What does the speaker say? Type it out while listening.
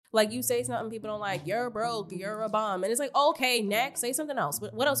Like, you say something people don't like, you're broke, you're a bum. And it's like, okay, next, say something else.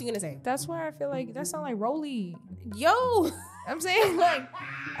 What else are you going to say? That's why I feel like that sounds like Rolly. Yo. I'm saying, like,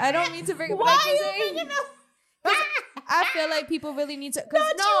 I don't mean to bring it up. Why are you bringing up? I feel like people really need to.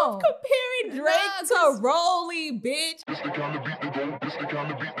 Not you comparing Drake to Rolly, bitch. This the kind of beat to go. This the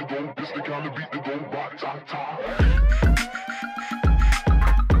kind of beat to go. This the kind of beat to go. Rock, top, top.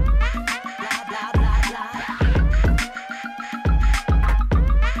 Blah blah blah blah.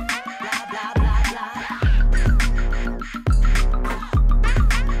 Blah blah blah blah.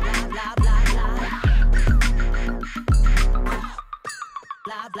 Blah blah blah blah.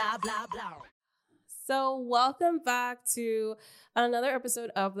 Blah blah blah blah. So welcome back to another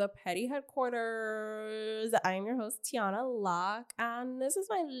episode of the Petty Headquarters. I am your host, Tiana Locke, and this is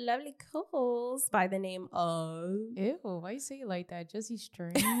my lovely co-host by the name of... Ew, why you say it like that? Jesse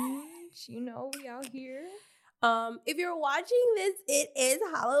Strange. You know, we out here. If you're watching this, it is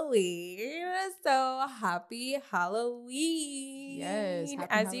Halloween. So happy Halloween. Yes. Happy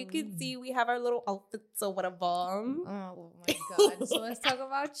As Halloween. you can see, we have our little outfits or whatever. Oh my God. So let's talk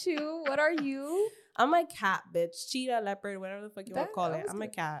about you. What are you? I'm a cat, bitch. Cheetah, leopard, whatever the fuck you want to call it. I'm a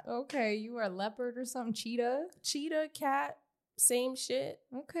cat. Okay, you are a leopard or something. Cheetah. Cheetah, cat, same shit.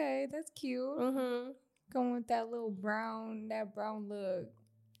 Okay, that's cute. Mm-hmm. Going with that little brown look.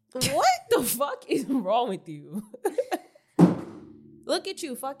 What the fuck is wrong with you? Look at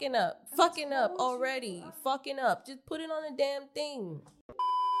you fucking up. Fucking up already. Fucking up. Just put it on a damn thing.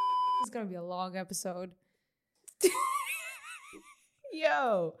 It's gonna be a long episode.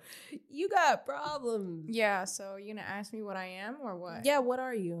 Yo, you got problems. Yeah, so you're gonna ask me what I am or what? Yeah, what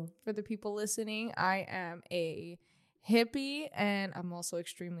are you? For the people listening, I am a hippie and I'm also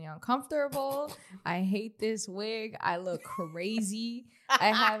extremely uncomfortable. I hate this wig. I look crazy.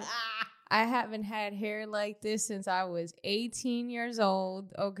 I haven't had hair like this since I was 18 years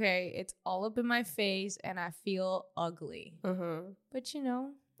old. Okay, it's all up in my face and I feel ugly. Mm-hmm. But you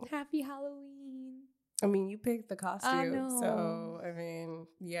know, happy Halloween. I mean, you picked the costume. I know. So, I mean,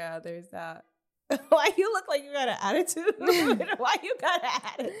 yeah, there's that. Why you look like you got an attitude? Why you got an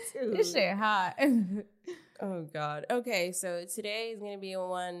attitude? This shit hot. Oh, God. Okay, so today is going to be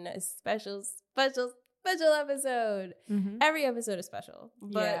one special episode. Mm-hmm. Every episode is special.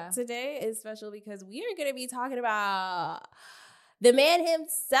 But Yeah. today is special because we are going to be talking about the man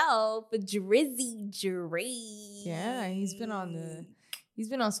himself, Drizzy Drake. Yeah, he's been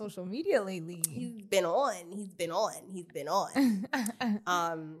on social media lately. He's been on.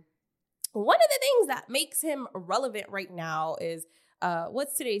 One of the things that makes him relevant right now is,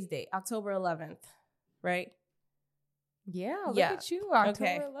 what's today's date? October 11th, right? Yeah, look at you,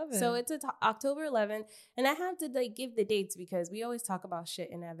 October 11th. So it's October 11th, and I have to give the dates because we always talk about shit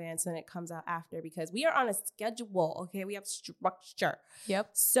in advance and it comes out after because we are on a schedule, okay? We have structure.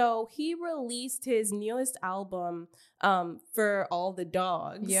 Yep. So he released his newest album, For All the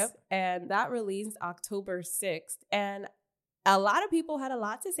Dogs. Yep. And that released October 6th. And a lot of people had a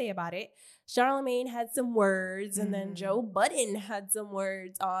lot to say about it. Charlamagne had some words, and then Joe Budden had some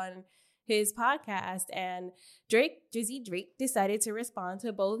words on his podcast, and Drizzy Drake decided to respond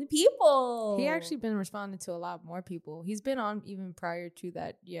to both people. He actually been responding to a lot more people. He's been on even prior to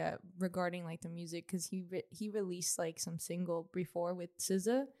that, yeah, regarding like the music, because he released like some single before with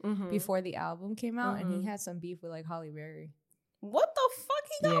SZA before the album came out, and he had some beef with like Halle Berry. What the fuck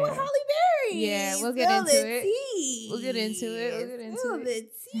he got with Halle Berry? Yeah, we'll get into it. We'll get into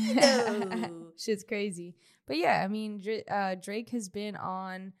it. Shit's crazy. But yeah, I mean, Drake has been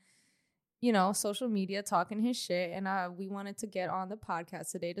on, you know, social media talking his shit, and we wanted to get on the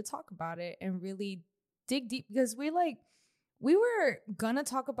podcast today to talk about it and really dig deep, because we were gonna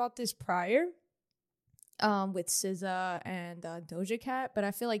talk about this prior with SZA and Doja Cat, but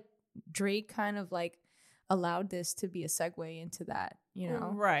I feel like Drake kind of like allowed this to be a segue into that, you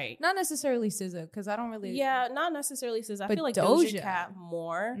know? Right. Not necessarily SZA, because I don't really... Yeah, not necessarily SZA. I but feel like Doja Cat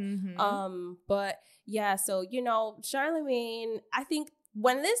more. Mm-hmm. But yeah, so, you know, Charlamagne, I think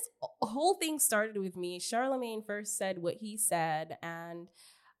when this whole thing started with me, Charlamagne first said what he said, and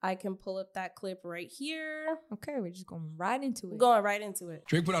I can pull up that clip right here. Okay, we're just going right into it. Going right into it.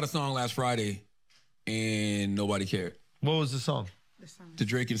 Drake put out a song last Friday, and nobody cared. What was the song? The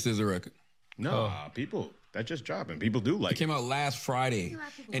Drake and SZA record. No, people, that just dropped, and people do like It came out last Friday,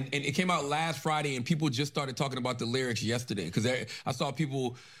 and it came out last Friday, and people just started talking about the lyrics yesterday, because I saw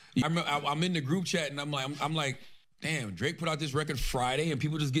people. I'm in the group chat, and I'm like, damn, Drake put out this record Friday, and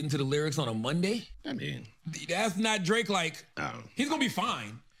people just getting to the lyrics on a Monday. I mean, that's not Drake. Like, he's gonna be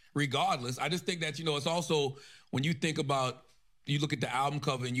fine regardless. I just think that, you know, it's also when you think about, you look at the album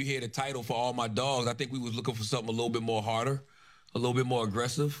cover and you hear the title For All My Dogs. I think we was looking for something a little bit more harder. a little bit more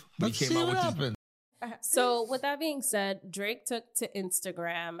aggressive. Let's see what happened. So with that being said, Drake took to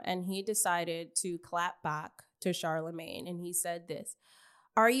Instagram and he decided to clap back to Charlamagne. And he said this: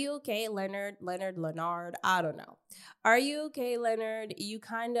 "Are you okay, Leonard? Leonard? I don't know. Are you okay, Leonard? You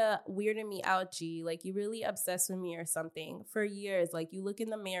kind of weirded me out, G. Like, you really obsessed with me or something. For years, like, you look in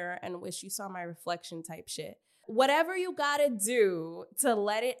the mirror and wish you saw my reflection type shit. Whatever you gotta do to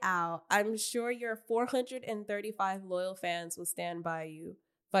let it out, I'm sure your 435 loyal fans will stand by you.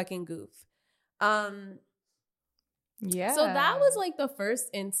 Fucking goof." Yeah. So that was like the first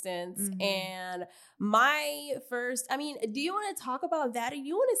instance. And my first, I mean, do you want to talk about that? Or do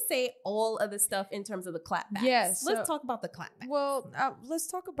you want to say all of the stuff in terms of the clapbacks? Yes. Let's talk about the clapbacks. Well, let's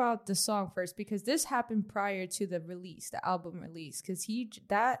talk about the song first, because this happened prior to the release, the album release. Because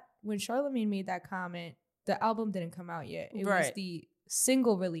when Charlamagne made that comment, the album didn't come out yet. It was the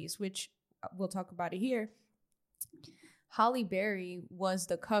single release, which we'll talk about it here. Halle Berry was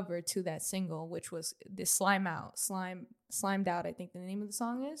the cover to that single, which was the Slimed Out, I think the name of the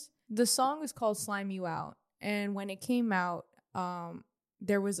song is. The song is called Slime You Out. And when it came out,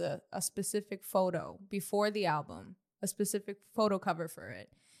 there was a specific photo before the album, a specific photo cover for it.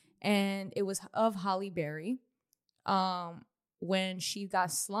 And it was of Halle Berry when she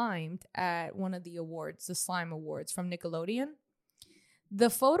got slimed at one of the awards, the Slime Awards from Nickelodeon. The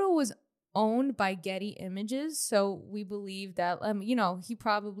photo was owned by Getty Images, so we believe that he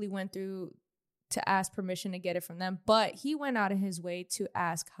probably went through to ask permission to get it from them, but he went out of his way to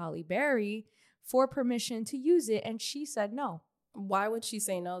ask Halle Berry for permission to use it, and she said no. Why would she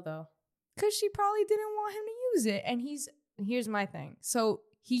say no, though? Because she probably didn't want him to use it. And here's my thing. So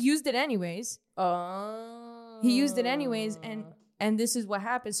he used it anyways. He used it anyways, and this is what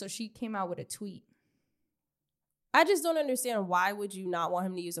happened. So she came out with a tweet. I just don't understand, why would you not want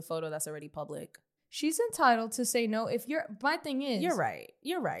him to use a photo that's already public? She's entitled to say no. My thing is, You're right.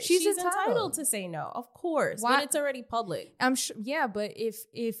 She's entitled to say no, of course. Why? But it's already public. I'm sure, yeah, but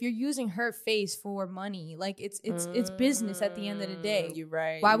if you're using her face for money, like it's business at the end of the day. You're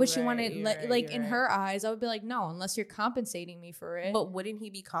right. Why would she want to in her eyes? I would be like, no, unless you're compensating me for it. But wouldn't he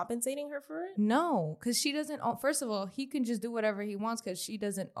be compensating her for it? No, because she doesn't own. First of all, he can just do whatever he wants because she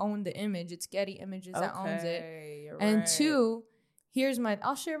doesn't own the image. It's Getty Images that owns it. And two,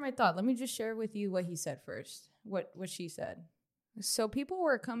 I'll share my thought. Let me just share with you what he said first. What she said. So people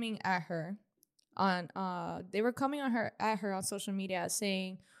were coming at her at her on social media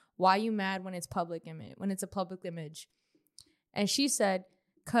saying, "Why you mad when it's when it's a public image?" And she said,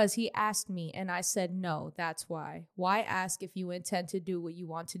 "'Cause he asked me and I said no, that's why. Why ask if you intend to do what you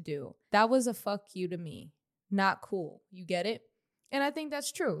want to do? That was a fuck you to me. Not cool. You get it?" And I think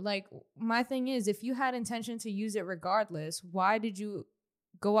that's true. Like, my thing is, if you had intention to use it regardless, why did you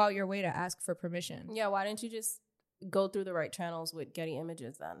go out your way to ask for permission? Yeah, why didn't you just go through the right channels with Getty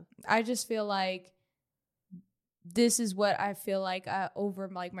Images then? I just feel like this is what I feel like over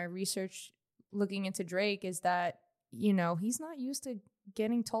like my research looking into Drake is that, he's not used to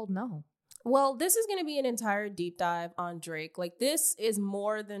getting told no. Well, this is going to be an entire deep dive on Drake. Like, this is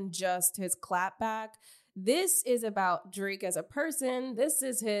more than just his clapback. This is about Drake as a person. This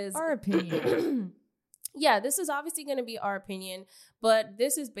is our opinion. Yeah, this is obviously going to be our opinion, but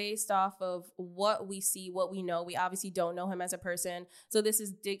this is based off of what we see, what we know. We obviously don't know him as a person. So this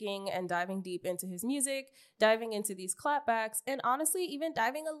is digging and diving deep into his music, diving into these clapbacks, and honestly, even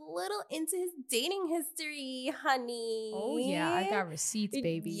diving a little into his dating history, honey. Oh, yeah. I got receipts,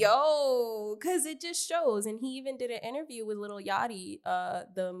 baby. Yo, because it just shows. And he even did an interview with Lil Yachty,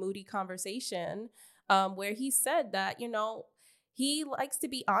 the Moody Conversation, where he said that, he likes to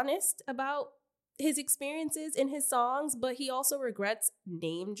be honest about his experiences in his songs, but he also regrets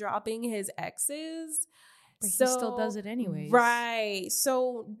name dropping his exes. But he still does it anyways. Right.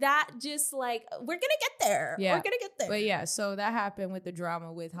 So that just we're going to get there. Yeah. We're going to get there. But yeah, so that happened with the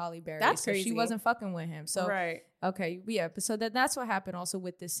drama with Halle Berry. That's so crazy. She wasn't fucking with him. So, right. Okay. Yeah. So that's what happened also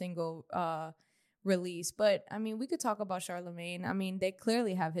with this single release. But I mean, we could talk about Charlamagne. I mean, they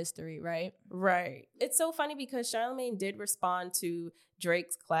clearly have history, right? Right. It's so funny because Charlamagne did respond to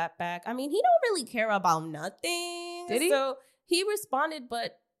Drake's clapback. I mean, he don't really care about nothing. Did he? So he responded,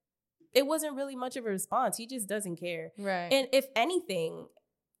 but it wasn't really much of a response. He just doesn't care. Right. And if anything,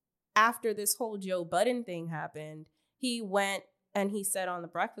 after this whole Joe Budden thing happened, he went and he said on the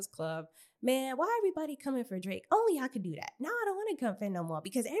Breakfast Club, "Man, why everybody coming for Drake? Only I could do that. Now I don't want to come for him no more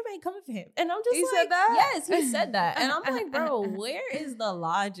because everybody coming for him." And I'm just He said that? Yes, he said that. And I'm like, bro, where is the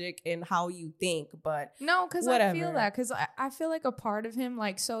logic in how you think? But no, because I feel that. Because I feel like a part of him,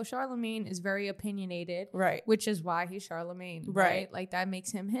 so Charlamagne is very opinionated. Right. Which is why he's Charlamagne. Right. Like, that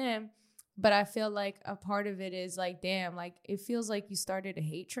makes him him. But I feel like a part of it is like, damn, like it feels like you started a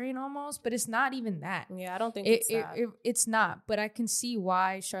hate train almost, but it's not even that. Yeah, I don't think it's that. It's not, but I can see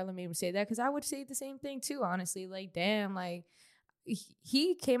why Charlamagne would say that, because I would say the same thing too, honestly. Like, damn, like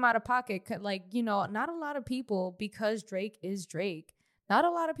he came out of pocket. Like, you know, not a lot of people, because Drake is Drake, not a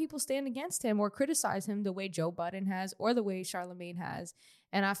lot of people stand against him or criticize him the way Joe Budden has or the way Charlamagne has.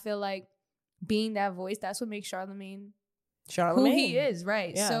 And I feel like being that voice, that's what makes Charlamagne who he is,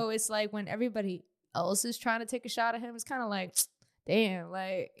 right? Yeah. So it's like when everybody else is trying to take a shot at him, it's kind of like, damn,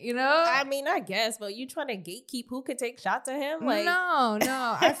 like, you know? I mean, I guess, but you trying to gatekeep who could take shots at him? Like, no.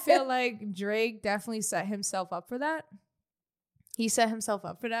 I feel like Drake definitely set himself up for that. He set himself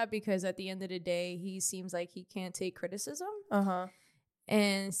up for that because at the end of the day, he seems like he can't take criticism.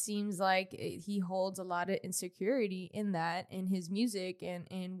 And seems like he holds a lot of insecurity in that, in his music and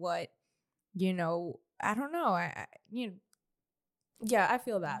in what, you know, I don't know. Yeah, I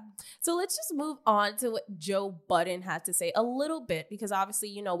feel that. So let's just move on to what Joe Budden had to say a little bit, because obviously,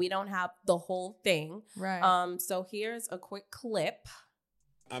 you know, we don't have the whole thing. Right. So here's a quick clip.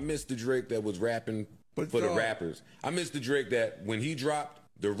 I miss the Drake that was rapping for the rappers. I miss the Drake that when he dropped,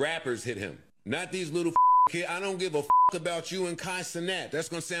 the rappers hit him. Not these little kid. I don't give a about you and Kai Cenat. That's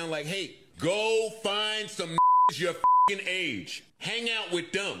going to sound like hate. Go find some your age. Hang out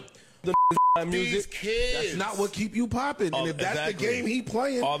with them. The music, these kids. That's not what keep you popping. And if that's the game he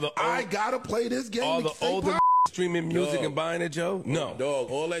playing, I gotta play this game. All the older streaming music and buying it, Joe? No. Dog,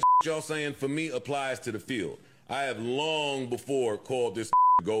 all that y'all saying for me applies to the field. I have long before called this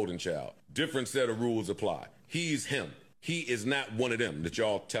golden child. Different set of rules apply. He's him. He is not one of them that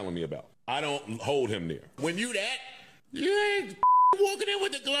y'all telling me about. I don't hold him there. When you that, you ain't walking in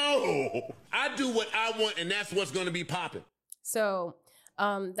with the glow. I do what I want, and that's what's going to be popping. So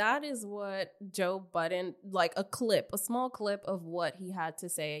that is what Joe Budden, like a small clip of what he had to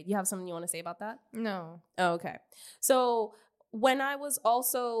say. You have something you want to say about that? No. Oh, okay. So when I was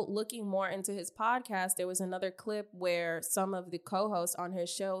also looking more into his podcast, there was another clip where some of the co-hosts on his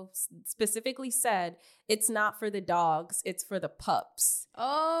show specifically said, it's not for the dogs, it's for the pups.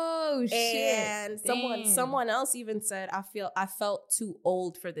 Oh, shit. And someone else even said, I felt too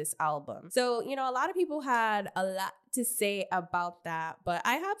old for this album. So, you know, a lot of people had a lot to say about that, but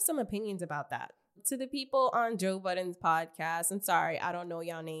I have some opinions about that. To the people on Joe Budden's podcast, and sorry, I don't know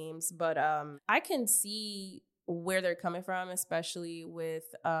y'all names, but I can see where they're coming from, especially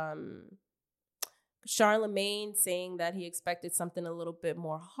with Charlamagne saying that he expected something a little bit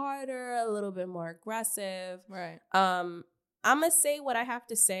more harder, a little bit more aggressive. Right. I'm going to say what I have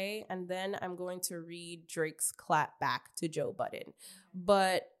to say, and then I'm going to read Drake's clap back to Joe Budden.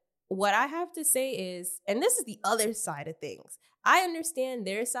 But what I have to say is, and this is the other side of things, I understand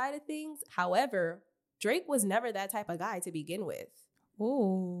their side of things. However, Drake was never that type of guy to begin with.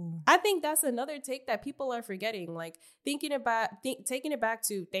 Ooh. I think that's another take that people are forgetting. Like taking it back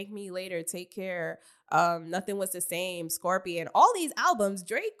to Thank Me Later, Take Care, Nothing Was the Same, Scorpion, all these albums,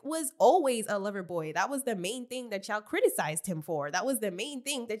 Drake was always a lover boy. That was the main thing that y'all criticized him for. That was the main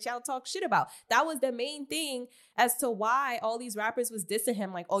thing that y'all talk shit about. That was the main thing as to why all these rappers was dissing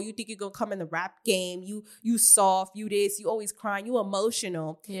him. Like, oh, you think you're gonna come in the rap game? You soft, you this, you always crying, you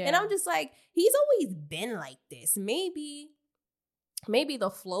emotional. Yeah. And I'm just like, he's always been like this. Maybe the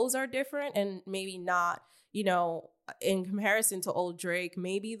flows are different and maybe not, you know, in comparison to old Drake,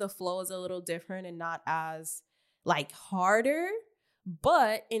 maybe the flow is a little different and not as like harder.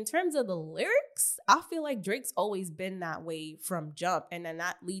 But in terms of the lyrics, I feel like Drake's always been that way from jump. And then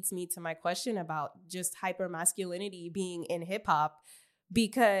that leads me to my question about just hypermasculinity being in hip hop,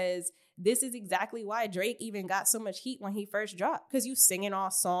 because this is exactly why Drake even got so much heat when he first dropped, because you singing all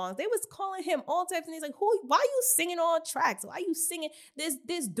songs. They was calling him all types, and he's like, why you singing all tracks? Why you singing this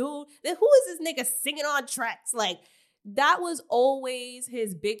dude? Who is this nigga singing all tracks? Like, that was always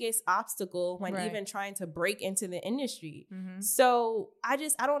his biggest obstacle when even trying to break into the industry. Mm-hmm. So I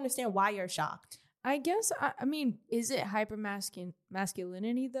don't understand why you're shocked. I guess, I mean, is it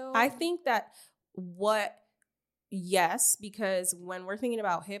masculinity though? I think that yes, because when we're thinking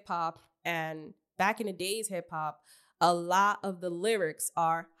about hip hop and back in the days hip hop, a lot of the lyrics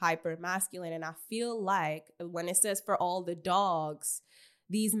are hyper masculine. And I feel like when it says for all the dogs,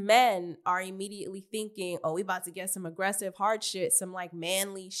 these men are immediately thinking, oh, we about to get some aggressive hard shit, some like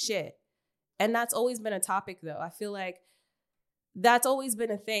manly shit. And that's always been a topic though. I feel like that's always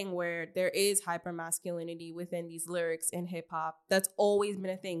been a thing where there is hyper masculinity within these lyrics in hip hop. That's always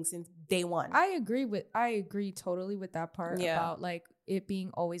been a thing since day one. I agree totally with that part about like it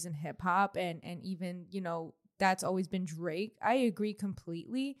being always in hip hop and even, you know, that's always been Drake. I agree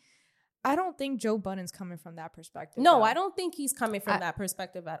completely. I don't think Joe Budden's coming from that perspective. No, though. I don't think he's coming from that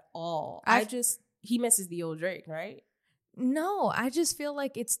perspective at all. He misses the old Drake, right? No, I just feel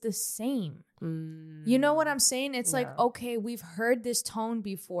like it's the same. You know what I'm saying? It's like, okay, we've heard this tone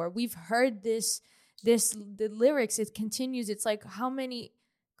before. We've heard the lyrics. It continues. It's like, how many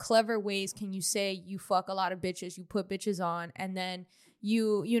clever ways can you say you fuck a lot of bitches, you put bitches on, and then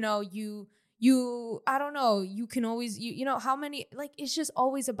you I don't know, you can always, you know, how many, like, it's just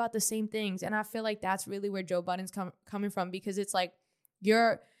always about the same things. And I feel like that's really where Joe Budden's coming from, because it's like,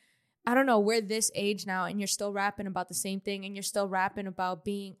 I don't know, we're this age now and you're still rapping about the same thing, and you're still rapping about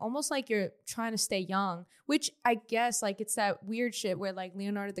being almost like you're trying to stay young, which I guess, like, it's that weird shit where, like,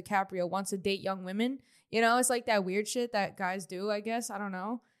 Leonardo DiCaprio wants to date young women, you know, it's like that weird shit that guys do, I guess. I don't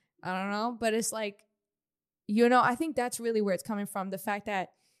know, but it's like, you know, I think that's really where it's coming from, the fact that,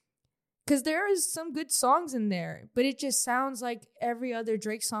 because there is some good songs in there, but it just sounds like every other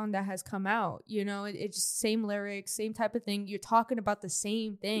Drake song that has come out. You know, it's just same lyrics, same type of thing. You're talking about the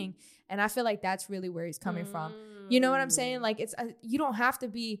same thing. And I feel like that's really where he's coming from. You know what I'm saying? Like, it's you don't have to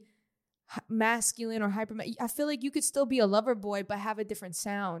be masculine or hyper. I feel like you could still be a lover boy, but have a different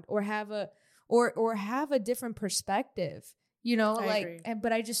sound, or have a different perspective. You know,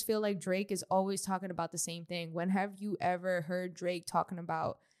 but I just feel like Drake is always talking about the same thing. When have you ever heard Drake talking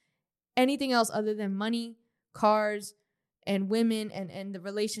about anything else other than money, cars, and women, and the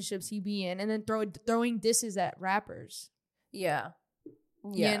relationships he be in, and then throwing disses at rappers? Yeah.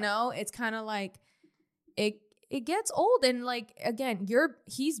 You know, it's kind of like it gets old, and like, again,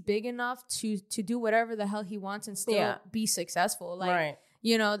 he's big enough to do whatever the hell he wants and still be successful. Like,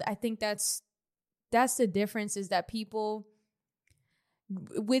 you know, I think that's the difference, is that people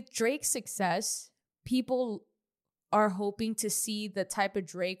with Drake's success, people are hoping to see the type of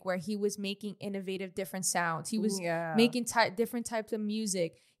Drake where he was making innovative, different sounds. He was making different types of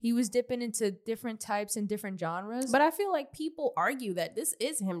music. He was dipping into different types and different genres. But I feel like people argue that this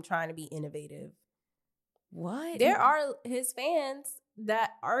is him trying to be innovative. What? There are his fans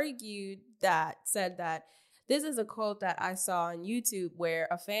that said that. This is a quote that I saw on YouTube where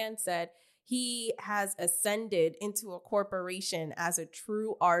a fan said he has ascended into a corporation as a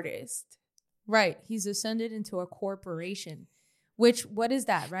true artist. Right. He's ascended into a corporation. Which, what is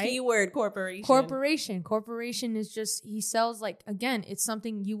that, right? Keyword corporation. Corporation is just, he sells, like, again, it's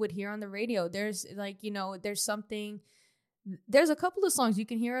something you would hear on the radio. There's, like, you know, there's a couple of songs you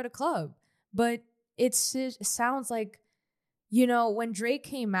can hear at a club. But it sounds like, you know, when Drake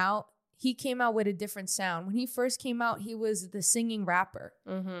came out, he came out with a different sound. When he first came out, he was the singing rapper.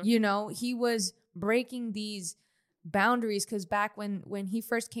 Mm-hmm. You know, he was breaking these boundaries, because back when he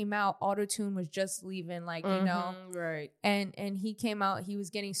first came out, auto-tune was just leaving, like, you know, right, and he came out, he was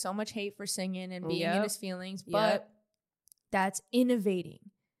getting so much hate for singing and being in his feelings, but that's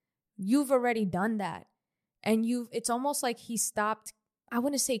innovating. You've already done that, and it's almost like he stopped, I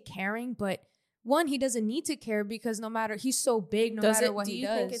wouldn't say caring, but one, he doesn't need to care, because no matter, he's so big, no matter what he does.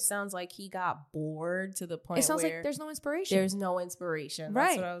 Do you think it sounds like he got bored to the point it sounds where like there's no inspiration? There's no inspiration. Right.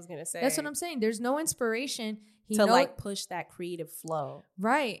 That's what I was going to say. That's what I'm saying. There's no inspiration. Like push that creative flow.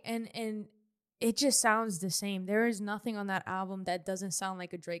 Right. And it just sounds the same. There is nothing on that album that doesn't sound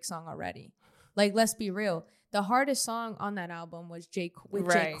like a Drake song already. Like, let's be real. The hardest song on that album was J.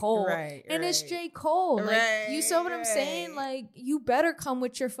 Cole. Right, and it's J. Cole. Like, you saw what I'm saying? Like, you better come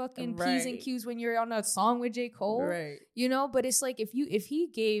with your fucking P's and Q's when you're on a song with J. Cole. Right. You know, but it's like, if he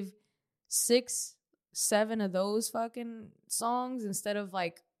gave 6-7 of those fucking songs instead of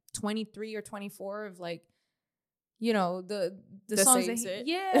like 23 or 24 of, like, you know, the songs that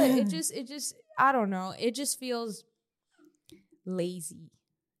it just I don't know, it just feels lazy.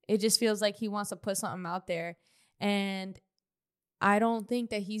 It just feels like he wants to put something out there, and I don't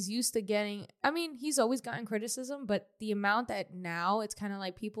think that he's used to getting, I mean, he's always gotten criticism, but the amount that now it's kind of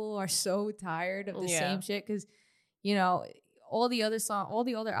like people are so tired of the same shit, because, you know, all the other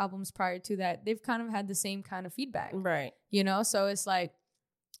albums prior to that, they've kind of had the same kind of feedback, right? You know, so it's like,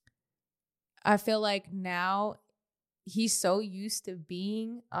 I feel like now he's so used to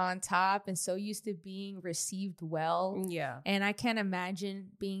being on top and so used to being received well. Yeah. And I can't imagine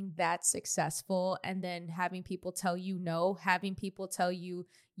being that successful and then having people tell you no, having people tell you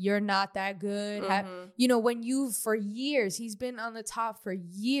you're not that good. Mm-hmm. You know, when for years, he's been on the top for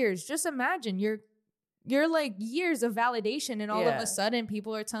years. Just imagine you're like years of validation, and all of a sudden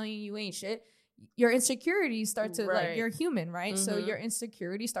people are telling you ain't shit. Your insecurities start to, like, you're human, right? Mm-hmm. So your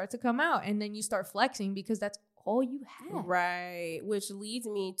insecurities start to come out, and then you start flexing because that's all you have. Right. Which leads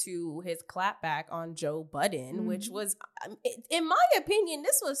me to his clapback on Joe Budden, which was, in my opinion,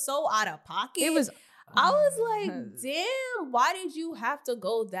 this was so out of pocket. It was I was like, damn, why did you have to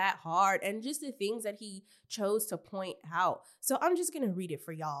go that hard? And just the things that he chose to point out. So I'm just going to read it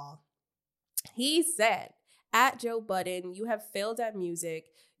for y'all. He said, at Joe Budden, you have failed at music.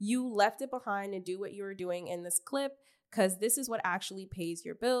 You left it behind to do what you were doing in this clip because this is what actually pays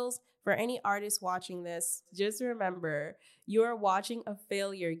your bills. For any artist watching this, just remember, you are watching a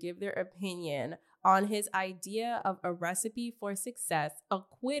failure give their opinion on his idea of a recipe for success, a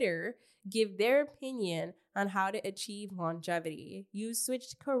quitter give their opinion on how to achieve longevity. You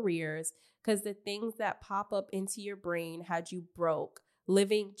switched careers because the things that pop up into your brain had you broke,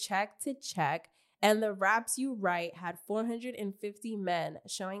 living check to check, and the raps you write had 450 men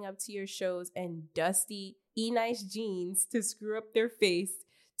showing up to your shows in dusty E-Nice jeans to screw up their face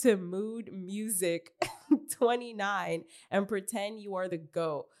to Mood Music 29 and pretend you are the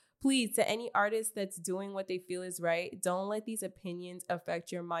GOAT. Please, to any artist that's doing what they feel is right, don't let these opinions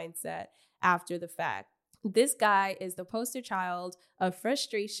affect your mindset after the fact. This guy is the poster child of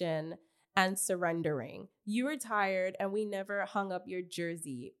frustration and surrendering. You were tired and we never hung up your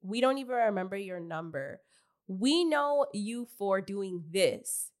jersey. We don't even remember your number. We know you for doing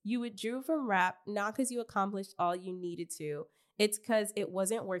this. You withdrew from rap, not because you accomplished all you needed to. It's because it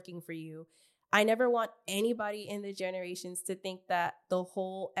wasn't working for you. I never want anybody in the generations to think that the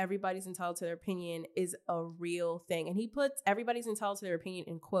whole everybody's entitled to their opinion is a real thing. And he puts everybody's entitled to their opinion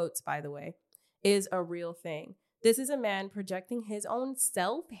in quotes, by the way, is a real thing. This is a man projecting his own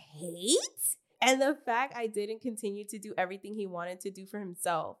self-hate and the fact I didn't continue to do everything he wanted to do for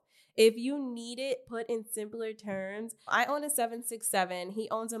himself. If you need it put in simpler terms, I own a 767. He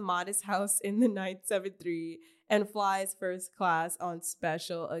owns a modest house in the 973 and flies first class on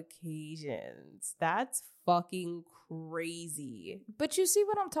special occasions. That's fucking crazy. But you see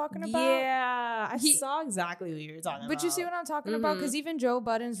what I'm talking about? Yeah, I saw exactly what you were talking about. But you see what I'm talking about? Because even Joe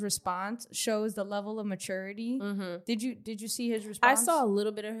Budden's response shows the level of maturity. Did you see his response? I saw a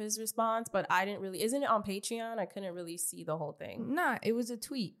little bit of his response, but I didn't really. Isn't it on Patreon? I couldn't really see the whole thing. Nah, it was a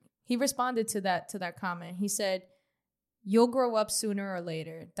tweet. He responded to that comment. He said, "You'll grow up sooner or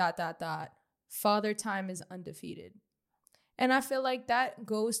later. ... Father time is undefeated." And I feel like that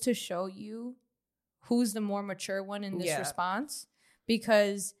goes to show you who's the more mature one in this response,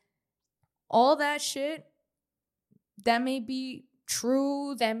 because all that shit that may be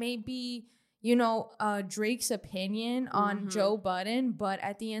true, that may be, Drake's opinion on Joe Budden, but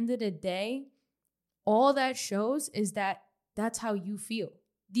at the end of the day, all that shows is that that's how you feel.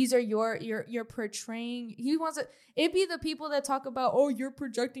 These are you're portraying. He wants to. It'd be the people that talk about, oh, you're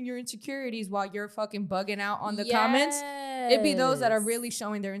projecting your insecurities while you're fucking bugging out on the comments. It'd be those that are really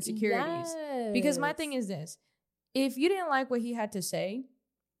showing their insecurities. Because my thing is this: if you didn't like what he had to say,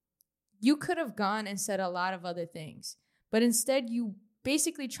 you could have gone and said a lot of other things, but instead you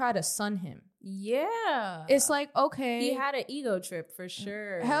basically try to sun him. Yeah, it's like, okay, he had an ego trip for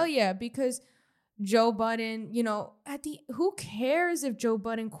sure. Hell yeah, because Joe Budden, who cares if Joe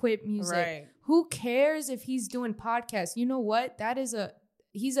Budden quit music? Right. Who cares if he's doing podcasts? You know what?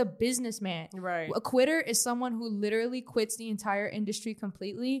 He's a businessman. Right. A quitter is someone who literally quits the entire industry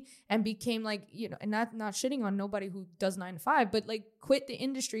completely and became and not shitting on nobody who does 9 to 5, but quit the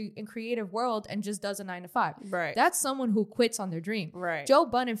industry and creative world and just does a 9 to 5. Right. That's someone who quits on their dream. Right. Joe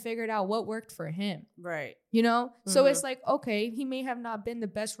Budden figured out what worked for him. Right. So it's like, okay, he may have not been the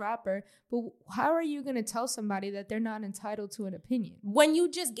best rapper, but how are you going to tell somebody that they're not entitled to an opinion when you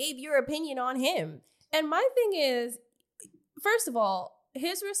just gave your opinion on him? And my thing is, first of all,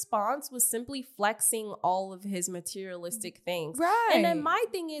 his response was simply flexing all of his materialistic things. Right. And then my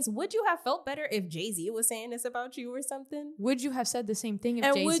thing is, would you have felt better if Jay-Z was saying this about you or something? Would you have said the same thing if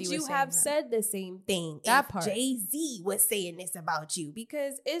Jay-Z was saying that? And would you have said the same thing if Jay-Z was saying this about you?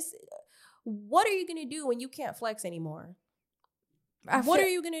 Because what are you going to do when you can't flex anymore? What are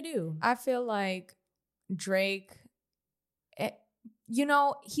you going to do? I feel like Drake, he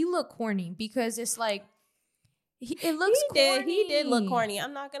looked corny because it's like, it looks corny. He did look corny.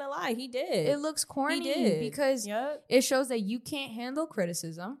 I'm not going to lie. He did. It looks corny because it shows that you can't handle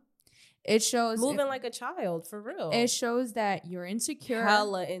criticism. It shows moving like a child, for real. It shows that you're insecure.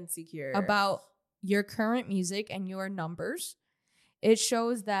 Hella insecure. About your current music and your numbers. It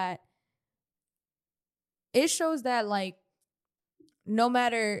shows that like no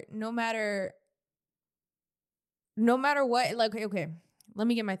matter what, like, okay, let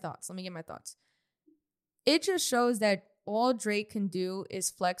me get my thoughts. It just shows that all Drake can do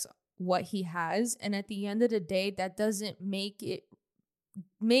is flex what he has. And at the end of the day, that doesn't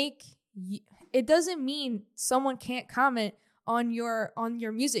it doesn't mean someone can't comment on your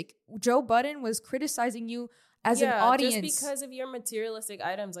music. Joe Budden was criticizing you as an audience. Just because of your materialistic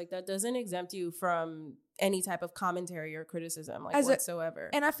items, like that doesn't exempt you from any type of commentary or criticism, like whatsoever.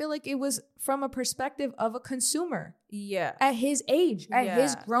 And I feel like it was from a perspective of a consumer. Yeah. At his age, at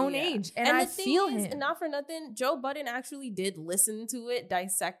his grown age. And I feel him. Not for nothing, Joe Budden actually did listen to it,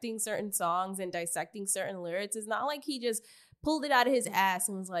 dissecting certain songs and dissecting certain lyrics. It's not like he just pulled it out of his ass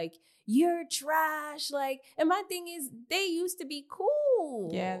and was like, you're trash. Like, and my thing is, they used to be cool.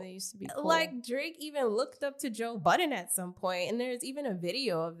 Yeah, they used to be cool. Like, Drake even looked up to Joe Budden at some point, and there's even a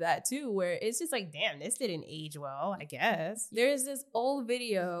video of that too, where it's just like, damn, this didn't age well, I guess. There's this old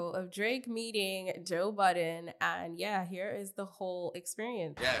video of Drake meeting Joe Budden, and yeah, here is the whole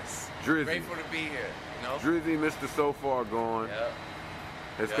experience. Yes. Drizzy. Grateful to be here, you know? Drizzy, Mr. So Far Gone. Yep.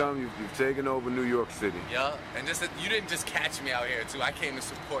 Has come, you've taken over New York City. Yeah, and you didn't just catch me out here too. I came to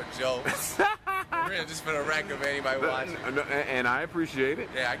support Joe. Really, just for the record of anybody watching. And I appreciate it.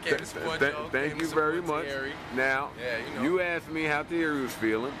 Yeah, I came to support Joe. Thank you very much. Thierry. Now, yeah, you asked me how Thierry was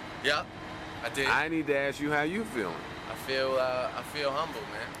feeling. Yeah, I did. I need to ask you how you feeling. I feel humble,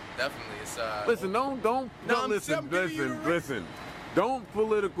 man. Definitely. It's listen, listen. Don't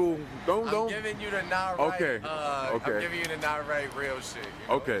political. I'm giving you the not right. Okay. Okay. I'm giving you the not right real shit. You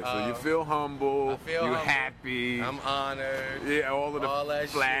know? Okay. So you feel humble. I feel you're humble. happy. I'm honored. Yeah. All that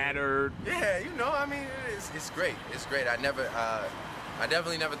flattered. Shit. Yeah. You know. I mean, it's great. It's great. I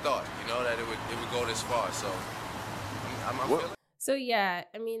definitely never thought, you know, that it would go this far. So I'm feeling. So yeah,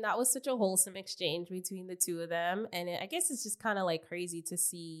 I mean, that was such a wholesome exchange between the two of them, and I guess it's just kind of like crazy to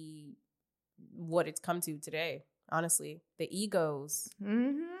see what it's come to today. Honestly, the egos,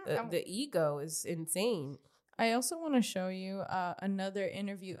 the ego is insane. I also want to show you another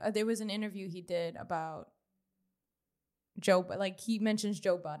interview. There was an interview he did about Joe, like he mentions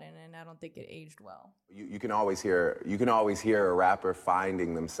Joe Budden, and I don't think it aged well. You can always hear a rapper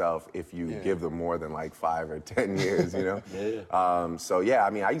finding themselves if you give them more than like 5 or 10 years, you know. So yeah, I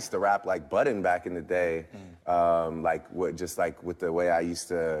mean, I used to rap like Budden back in the day, just with the way I used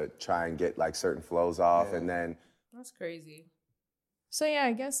to try and get like certain flows off, and then. That's crazy. So yeah,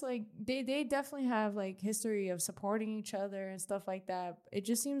 I guess like they definitely have like history of supporting each other and stuff like that. It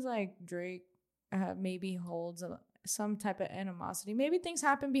just seems like Drake maybe holds some type of animosity. Maybe things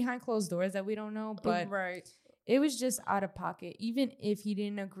happen behind closed doors that we don't know, but it was just out of pocket, even if he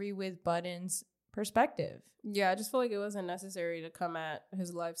didn't agree with Budden's perspective. Yeah, I just feel like it wasn't necessary to come at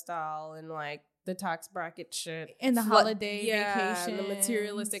his lifestyle and like the tax bracket shit and the holiday vacation, the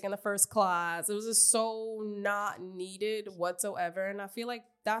materialistic and the first class. It was just so not needed whatsoever. And I feel like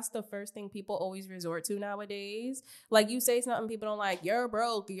that's the first thing people always resort to nowadays. Like, you say something people don't like, you're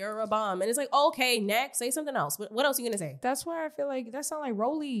broke, you're a bum, and it's like, okay, next, say something else. What else are you gonna say? That's why I feel like that sound like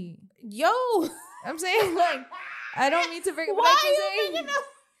Rolly. Yo, I'm saying, like, I don't mean to bring. Why are you bringing up?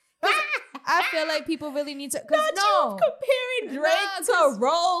 I feel like people really need to. You comparing Drake to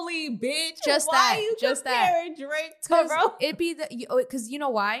Rolly, bitch. Why are you comparing Drake to Rolly? It be because you know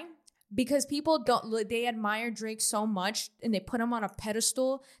why? Because people they admire Drake so much and they put him on a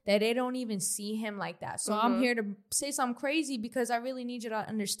pedestal that they don't even see him like that. So I'm here to say something crazy because I really need you to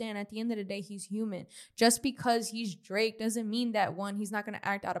understand at the end of the day, he's human. Just because he's Drake doesn't mean that he's not going to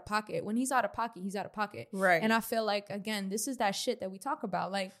act out of pocket. When he's out of pocket, he's out of pocket. Right. And I feel like, again, this is that shit that we talk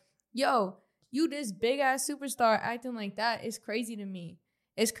about. Like, yo, you this big ass superstar acting like that is crazy to me.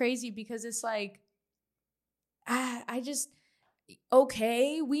 It's crazy because it's like, I just...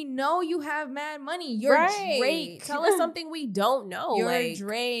 Okay, we know you have mad money. You're Drake. Tell us something we don't know. You're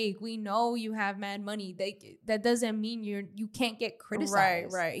Drake. We know you have mad money. that doesn't mean you can't get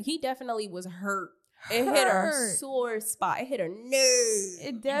criticized. Right. He definitely was hurt. It hit a sore spot. It hit a nerve.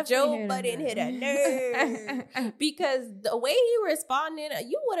 It definitely Joe Budden hit a nerve. Because the way he responded,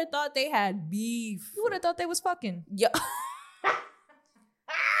 you would have thought they had beef. You would have thought they was fucking. Yeah.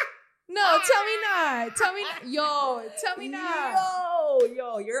 No, tell me not. Tell me not. Yo, tell me not.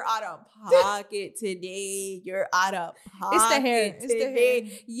 Yo, you're out of pocket today. You're out of pocket. It's the hair. It's the hair.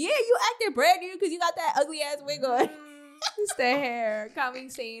 Yeah, you acting brand new because you got that ugly ass wig on. It's the hair. Got me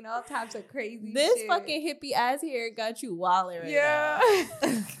saying all types of crazy This shit. fucking hippie ass hair got you wilding right now.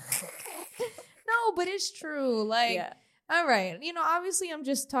 No, but it's true. Like, all right. You know, obviously I'm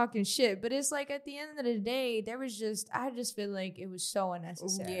just talking shit, but it's like at the end of the day, I just feel like it was so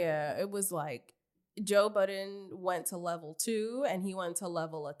unnecessary. Yeah, it was like Joe Budden went to level 2 and he went to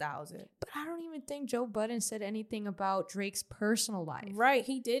level 1,000. But I don't even think Joe Budden said anything about Drake's personal life. Right,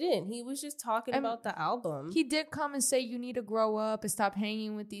 he didn't. He was just talking about the album. He did come and say you need to grow up and stop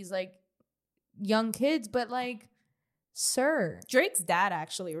hanging with these like young kids, but like Sir. Drake's dad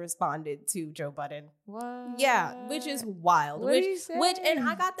actually responded to Joe Budden. What? Yeah, which is wild. What did he say? And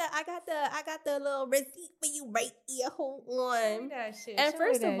I got the little receipt for you right here. Hold on. That shit. And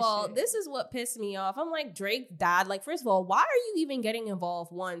first of all, this is what pissed me off. I'm like, Drake's dad, like, first of all, why are you even getting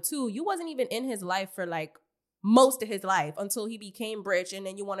involved? 1, 2, you wasn't even in his life for like most of his life until he became rich, and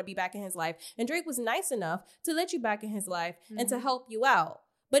then you want to be back in his life. And Drake was nice enough to let you back in his life and to help you out.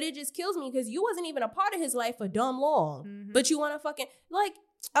 But it just kills me because you wasn't even a part of his life for dumb long. But you want to fucking, like,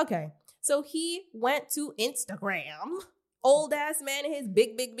 okay. So he went to Instagram. Old ass man in his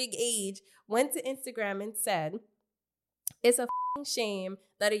big age went to Instagram and said, it's a shame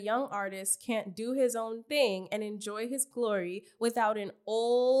that a young artist can't do his own thing and enjoy his glory without an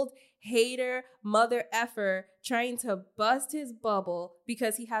old hater mother effer trying to bust his bubble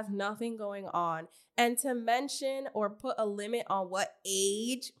because he has nothing going on. And to mention or put a limit on what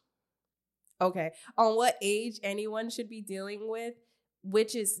age anyone should be dealing with,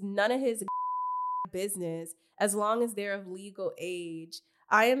 which is none of his business as long as they're of legal age.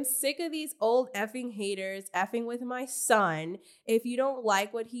 I am sick of these old effing haters effing with my son. If you don't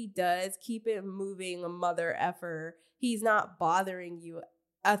like what he does, keep it moving, mother effer. He's not bothering you.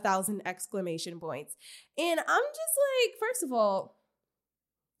 1,000 exclamation points. And I'm just like, first of all,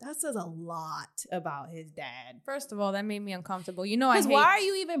 that says a lot about his dad. First of all, that made me uncomfortable. You know, I hate. Because why are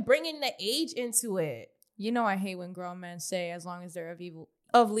you even bringing the age into it? You know, I hate when grown men say as long as they're of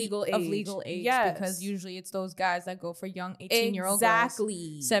legal age. Yes. Because usually it's those guys that go for young 18-year-old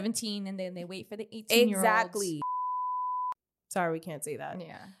exactly. girls, 17, and then they wait for the 18-year-olds. Exactly. Sorry, we can't say that.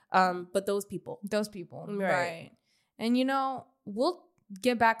 Yeah. But those people. Right. And you know, we'll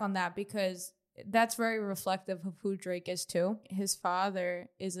get back on that because that's very reflective of who Drake is too. His father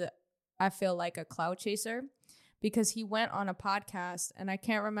is I feel like a clout chaser because he went on a podcast, and I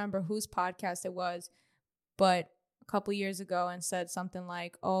can't remember whose podcast it was, but a couple years ago, and said something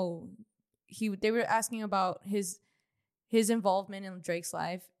like, "Oh, they were asking about his involvement in Drake's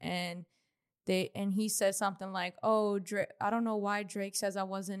life, and he said something like, "Oh, Drake, I don't know why Drake says I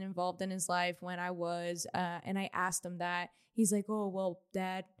wasn't involved in his life when I was," and I asked him that. He's like, "Oh, well,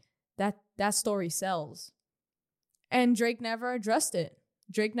 Dad, that story sells," and Drake never addressed it.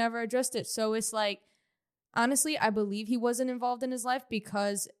 So it's like, honestly, I believe he wasn't involved in his life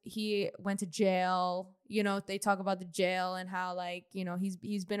because he went to jail. You know, they talk about the jail and how, like, you know,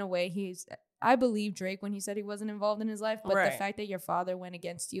 he's been away. I believe Drake when he said he wasn't involved in his life, but the fact that your father went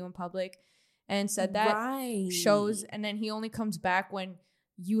against you in public and said that shows, and then he only comes back when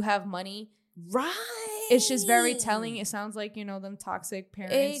you have money. Right. It's just very telling. It sounds like, you know, them toxic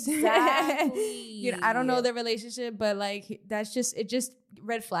parents. Exactly. You know, I don't know their relationship, but like it just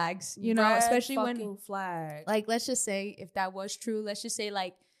red flags, you know, especially when flag. Like, let's just say if that was true, let's just say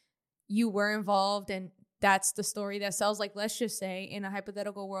like you were involved and that's the story that sells. Like, let's just say in a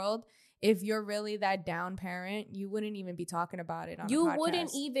hypothetical world, if you're really that down parent, you wouldn't even be talking about it on a podcast. You wouldn't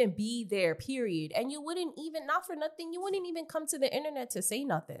even be there, period. And you wouldn't even, not for nothing, you wouldn't even come to the internet to say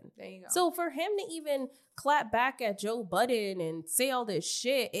nothing. There you go. So for him to even clap back at Joe Budden and say all this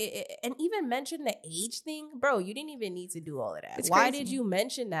shit and even mention the age thing, bro, you didn't even need to do all of that. It's Why crazy. did you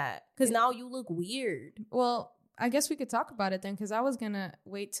mention that? Because now you look weird. Well, I guess we could talk about it then, because I was going to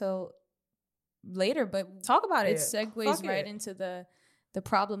wait till later, but talk about it. It segues right into the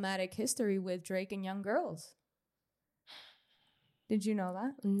problematic history with Drake and young girls. Did you know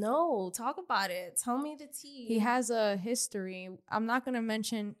that? No, talk about it. Tell me the tea. He has a history. I'm only going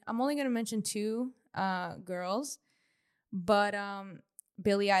to mention two girls, but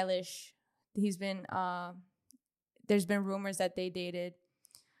Billie Eilish, there's been rumors that they dated.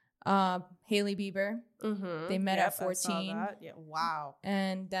 Hailey Bieber, they met at 14. Yeah, wow.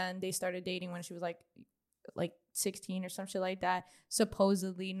 And then they started dating when she was like 16 or some shit like that.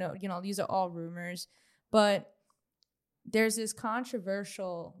 Supposedly, no, you know, these are all rumors, but there's this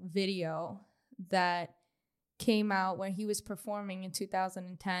controversial video that came out when he was performing in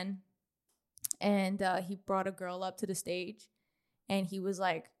 2010, and he brought a girl up to the stage, and he was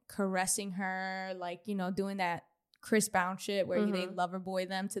like caressing her, like, you know, doing that Chris Brown shit where they lover boy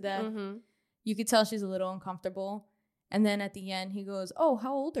them to death. You could tell she's a little uncomfortable, and then at the end he goes, "Oh,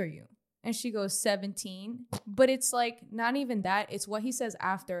 how old are you?" And she goes 17. But it's like not even that. It's what he says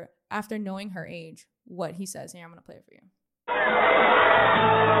after knowing her age. What he says. Here, I'm gonna play it for you.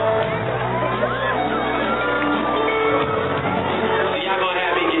 Y'all gonna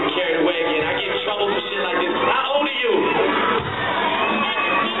have me get carried away again. I get in trouble for shit like this. How old are you?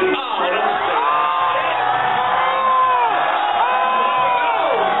 Oh, that's sad.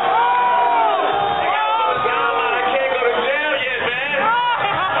 I can't go to jail yet, man.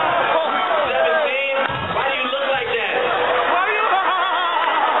 17? Why do you look like that?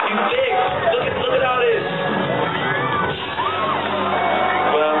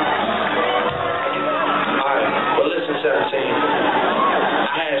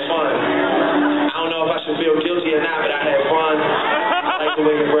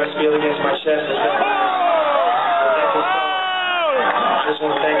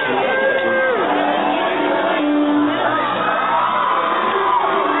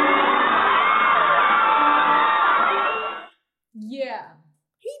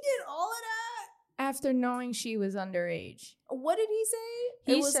 after knowing she was underage. What did he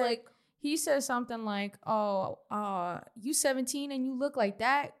say? He said something like, "Oh, you 17 and you look like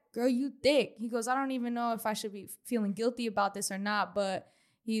that, girl. You thick." He goes, "I don't even know if I should be feeling guilty about this or not." But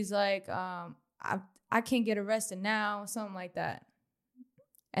he's like, I can't get arrested now, something like that.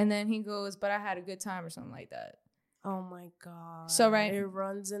 And then he goes, "But I had a good time," or something like that. Oh my God. So right, it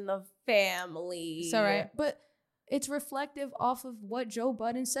runs in the family. So right, but it's reflective off of what Joe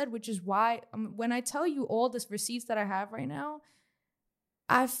Budden said, which is why when I tell you all the receipts that I have right now,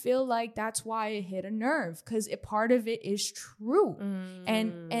 I feel like that's why it hit a nerve, because part of it is true.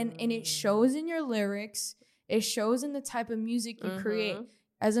 And it shows in your lyrics. It shows in the type of music you create.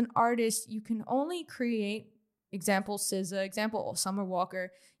 As an artist, you can only create, example SZA, example Summer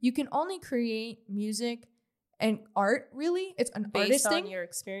Walker, you can only create music and art, really. It's an artist thing.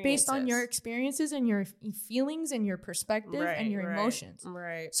 Based on your experiences and your feelings and your perspective and your emotions.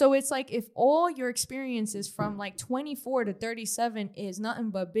 Right. So it's like if all your experiences from like 24 to 37 is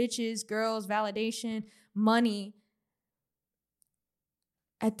nothing but bitches, girls, validation, money,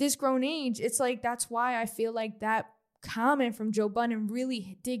 at this grown age, it's like that's why I feel like that comment from Joe Budden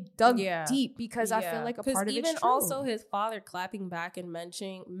really dug deep, because I feel like a part of it's true. Even also his father clapping back and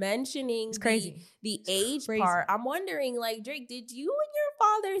mentioning it's crazy. The age part. I'm wondering, like, Drake, did you and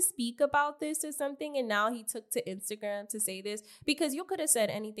your father speak about this or something, and now he took to Instagram to say this? Because you could have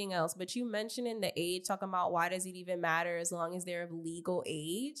said anything else, but you mentioning the age, talking about why does it even matter as long as they're of legal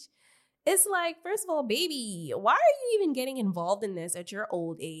age? It's like, first of all, baby, why are you even getting involved in this at your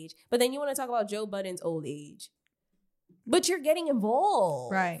old age? But then you want to talk about Joe Budden's old age. But you're getting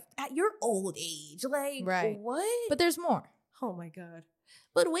involved at your old age. Like, what? But there's more. Oh, my God.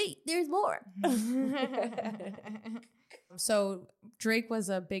 But wait, there's more. So Drake was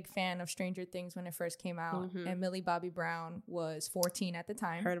a big fan of Stranger Things when it first came out. And Millie Bobby Brown was 14 at the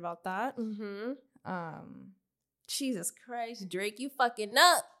time. Heard about that. Jesus Christ, Drake, you fucking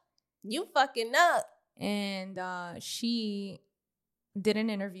up. You fucking up. And she did an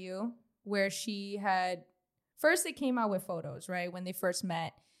interview where she had... First, they came out with photos, right? When they first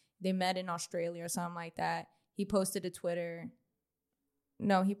met. They met in Australia or something like that. He posted to Twitter.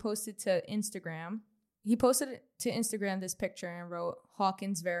 No, he posted to Instagram. He posted to Instagram this picture and wrote,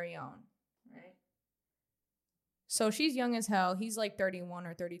 "Hawkins' very own." Right? So she's young as hell. He's like 31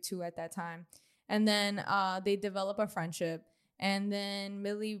 or 32 at that time. And then they develop a friendship. And then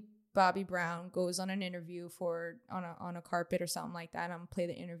Millie Bobby Brown goes on an interview on a carpet or something like that. And I'm going to play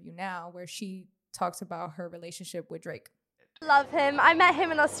the interview now where she talks about her relationship with Drake. Love him. I met him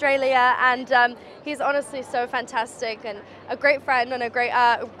in Australia, and he's honestly so fantastic and a great friend and a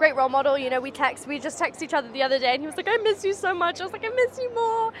great role model. You know, we just texted each other the other day, and he was like, "I miss you so much." I was like, "I miss you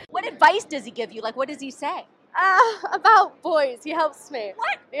more." What advice does he give you? Like, what does he say? About boys. He helps me.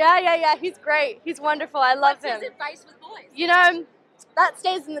 What? Yeah. He's great. He's wonderful. I love him. What's his advice with boys? You know, that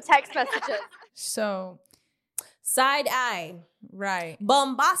stays in the text messages. So, side eye. Right.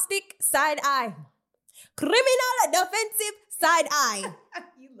 Bombastic side eye. Criminal defensive side eye.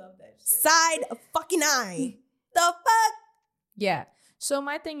 You love that shit. Side fucking eye. The fuck? Yeah. So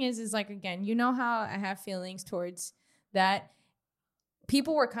my thing is like, again, you know how I have feelings towards that.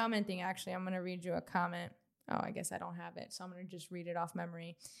 People were commenting, actually. I'm going to read you a comment. Oh, I guess I don't have it. So I'm going to just read it off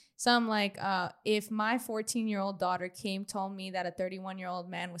memory. Some like, if my 14-year-old daughter told me that a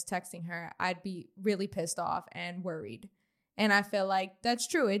 31-year-old man was texting her, I'd be really pissed off and worried. And I feel like that's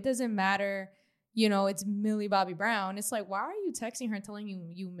true. It doesn't matter. You know, it's Millie Bobby Brown. It's like, why are you texting her telling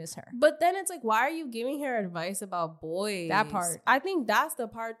you miss her? But then it's like, why are you giving her advice about boys? That part. I think that's the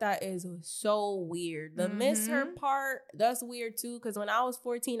part that is so weird. The miss her part, that's weird too. Because when I was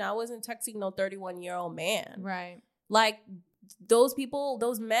 14, I wasn't texting no 31-year-old man. Right. Like, those people,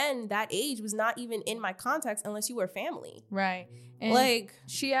 those men that age was not even in my context unless you were family. Right. And like,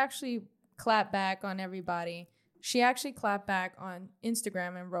 she actually clapped back on everybody. She actually clapped back on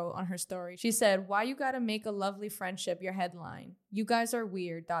Instagram and wrote on her story. She said, "Why you gotta make a lovely friendship your headline? You guys are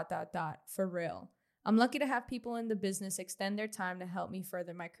weird, ... For real. I'm lucky to have people in the business extend their time to help me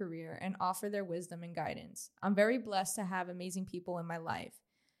further my career and offer their wisdom and guidance. I'm very blessed to have amazing people in my life.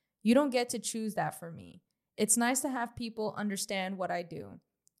 You don't get to choose that for me. It's nice to have people understand what I do.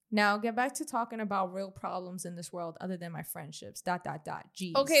 Now, get back to talking about real problems in this world other than my friendships, ...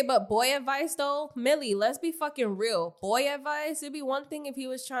 Jeez. Okay, but boy advice, though? Millie, let's be fucking real. Boy advice, it'd be one thing if he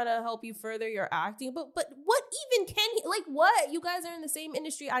was trying to help you further your acting, but what even can he, like, what? You guys are in the same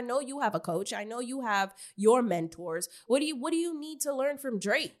industry. I know you have a coach. I know you have your mentors. What do you need to learn from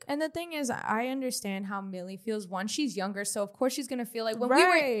Drake? And the thing is, I understand how Millie feels. One, she's younger, so of course she's going to feel like when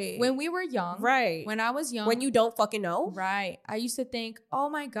we were young. Right. When I was young. When you don't fucking know. Right. I used to think, oh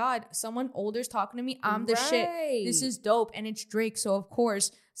my God, God, someone older's talking to me. I'm the shit. This is dope. And it's Drake. So, of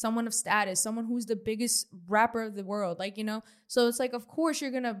course, someone of status, someone who's the biggest rapper of the world. Like, you know, so it's like, of course, you're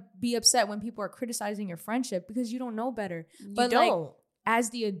going to be upset when people are criticizing your friendship because you don't know better. But like,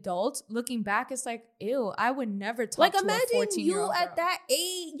 as the adult, looking back, it's like, ew, I would never talk to a 14-year-old girl. At that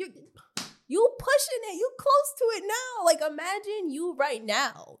age, you pushing it. You close to it now. Like, imagine you right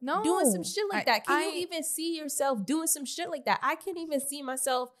now doing some shit like that. Can you even see yourself doing some shit like that? I can't even see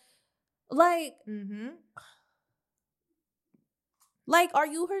myself, like, like, are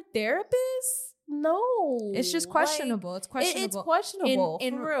you her therapist? No. It's just questionable. It's questionable. It's questionable,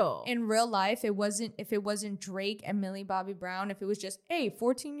 for real. In real life, if it wasn't Drake and Millie Bobby Brown, if it was just a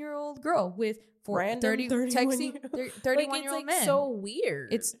 14-year-old girl with 31-year-old man. It's so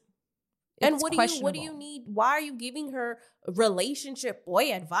weird. And what do you need? Why are you giving her relationship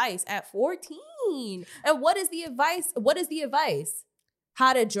boy advice at 14? And what is the advice?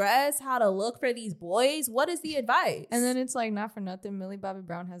 How to dress, how to look for these boys. What is the advice? And then it's like, not for nothing, Millie Bobby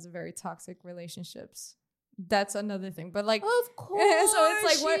Brown has a very toxic relationships. That's another thing. But like, of course, so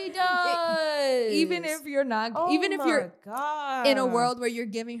it's like, she does. Even if you're not, even if you're in a world where you're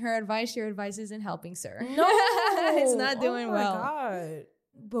giving her advice, your advice isn't helping, sir. No, it's not doing well. God.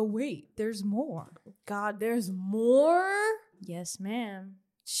 But wait, there's more. God, there's more? Yes, ma'am.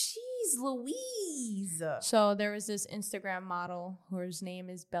 Jeez Louise. So there was this Instagram model whose name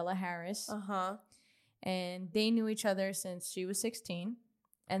is Bella Harris. And they knew each other since she was 16.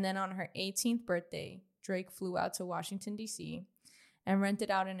 And then on her 18th birthday, Drake flew out to Washington, D.C. and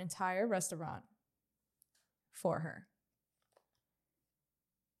rented out an entire restaurant for her.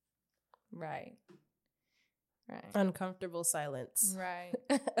 Right. Uncomfortable silence. Right.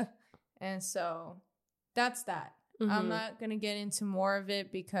 And so that's that. I'm not going to get into more of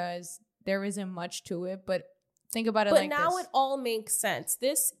it because there isn't much to it, but think about it like this. But now it all makes sense.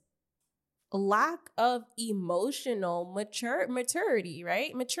 This lack of emotional maturity,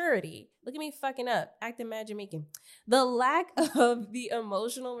 right? Maturity. Look at me fucking up, acting mad Jamaican. The lack of the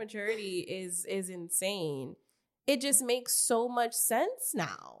emotional maturity is insane. It just makes so much sense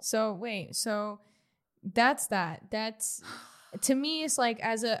now. So wait, that's that. That's, to me, it's like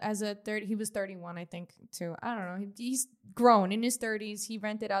as a he was 31, I think, too. I don't know. He's grown in his 30s. He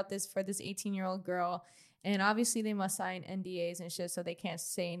rented out for this 18-year-old girl. And obviously they must sign NDAs and shit, so they can't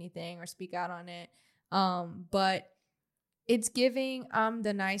say anything or speak out on it. But it's giving I'm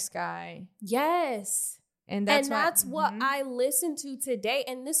the nice guy. Yes. And that's what I listened to today.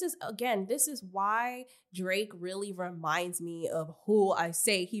 And this is why Drake really reminds me of who I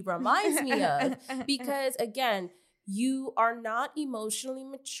say he reminds me of. Because again, you are not emotionally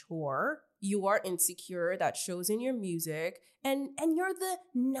mature. You are insecure. That shows in your music. And you're the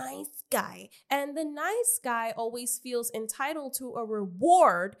nice guy. And the nice guy always feels entitled to a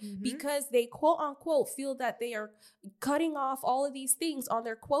reward because they quote unquote feel that they are cutting off all of these things on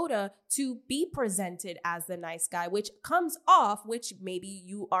their quota to be presented as the nice guy, which comes off, which maybe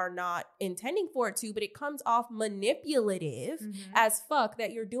you are not intending for it to, but it comes off manipulative as fuck,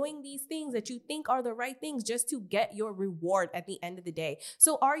 that you're doing these things that you think are the right things just to get your reward at the end of the day.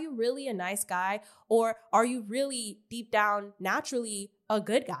 So are you really a nice guy, or are you really deep down naturally a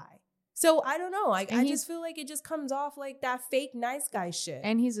good guy? So I don't know. I just feel like it just comes off like that fake nice guy shit.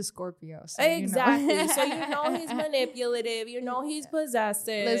 And he's a Scorpio. So exactly. You know. So you know he's manipulative. You know he's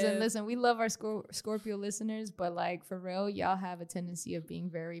possessive. Listen. We love our Scorpio listeners, but like for real, y'all have a tendency of being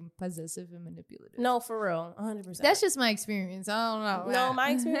very possessive and manipulative. No, for real, 100%. That's just my experience. I don't know. No,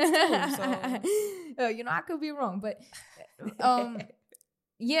 my experience too. So I could be wrong, but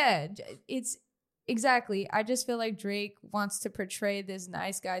yeah, it's. Exactly. I just feel like Drake wants to portray this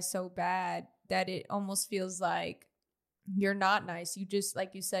nice guy so bad that it almost feels like you're not nice. You just,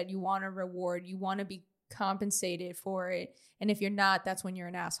 like you said, you want a reward. You want to be compensated for it. And if you're not, that's when you're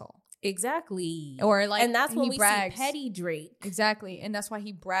an asshole. Exactly. Or like, and that's when we brags. see petty Drake. Exactly. And that's why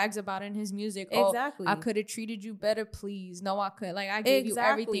he brags about it in his music. Exactly. Oh, I could have treated you better, please. No, I could. Like, I gave you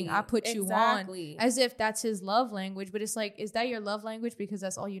everything. I put you on. As if that's his love language. But it's like, is that your love language because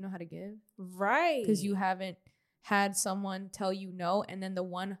that's all you know how to give? Right. Because you haven't had someone tell you no. And then the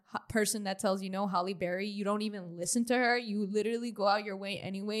one person that tells you no, Halle Berry, you don't even listen to her. You literally go out your way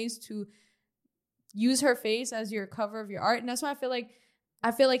anyways to use her face as your cover of your art. And that's why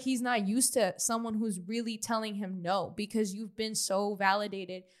I feel like he's not used to someone who's really telling him no, because you've been so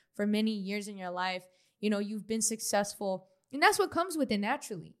validated for many years in your life. You know, you've been successful, and that's what comes with it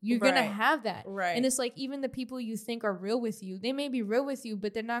naturally. You're going to have that. Right. And it's like, even the people you think are real with you, they may be real with you,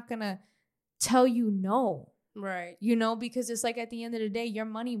 but they're not going to tell you no. Right. You know, because it's like, at the end of the day, your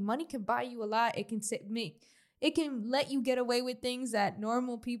money can buy you a lot. It can it can let you get away with things that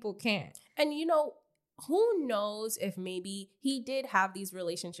normal people can't. And you know, who knows if maybe he did have these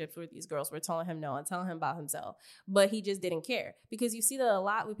relationships where these girls were telling him no and telling him about himself, but he just didn't care. Because you see that a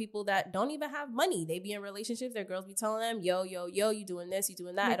lot with people that don't even have money. They be in relationships, their girls be telling them, yo, you doing this, you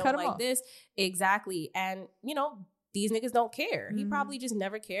doing that, I don't like this. Exactly. And, you know, these niggas don't care. He probably just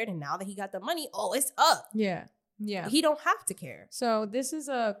never cared. And now that he got the money, oh, it's up. Yeah. Yeah. He don't have to care. So this is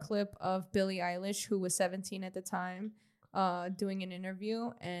a clip of Billie Eilish, who was 17 at the time, doing an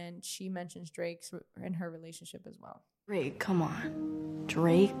interview, and she mentions Drake in her relationship as well. Drake, come on.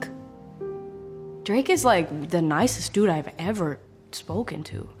 Drake is like the nicest dude I've ever spoken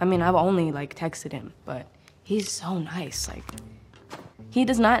to. I mean, I've only like texted him, but he's so nice. Like, he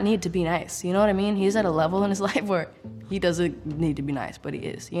does not need to be nice. You know what I mean? He's at a level in his life where he doesn't need to be nice, but he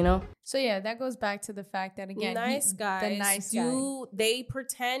is, you know? So yeah, that goes back to the fact that, again, they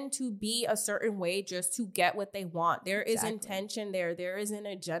pretend to be a certain way just to get what they want. There is intention there. There is an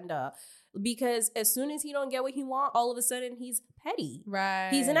agenda. Because as soon as he don't get what he want, all of a sudden he's petty. Right.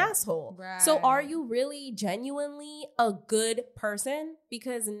 He's an asshole. Right. So are you really genuinely a good person?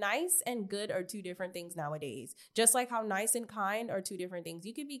 Because nice and good are two different things nowadays. Just like how nice and kind are two different things.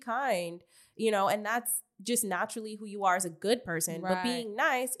 You can be kind, you know, and that's just naturally who you are as a good person. Right. But being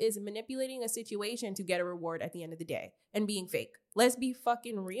nice is manipulating a situation to get a reward at the end of the day and being fake. Let's be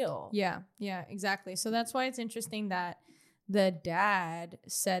fucking real. Yeah, exactly. So that's why it's interesting that the dad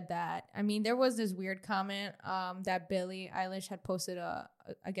said that. I mean, there was this weird comment that Billie Eilish had posted a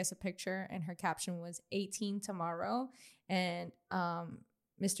picture, and her caption was 18 tomorrow. And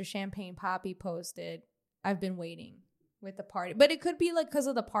Mr. Champagne Poppy posted, I've been waiting with the party. But it could be like because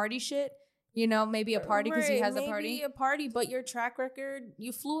of the party shit. You know, maybe a party because he has a party. Maybe a party, but your track record,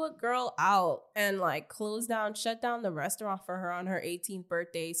 you flew a girl out and like shut down the restaurant for her on her 18th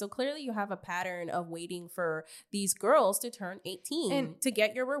birthday. So clearly you have a pattern of waiting for these girls to turn 18 and to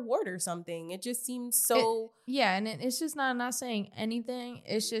get your reward or something. It just seems so... and it's just not saying anything.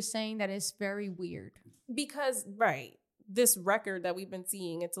 It's just saying that it's very weird. Because, right, this record that we've been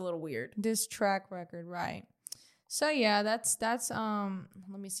seeing, it's a little weird. This track record, right. So yeah, that's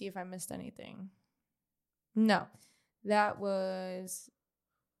let me see if I missed anything. No. That was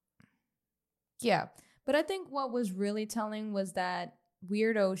but I think what was really telling was that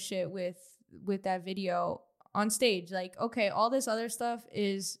weirdo shit with that video on stage. Like, okay, all this other stuff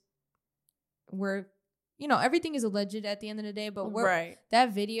is everything is alleged at the end of the day, but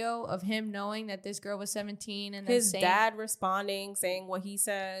that video of him knowing that this girl was 17 and his dad responding, saying what he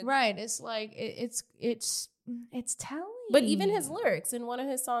said. Right. It's like it's telling. But even his lyrics, in one of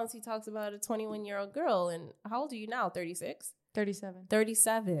his songs, he talks about a 21-year-old girl. And how old are you now? 36?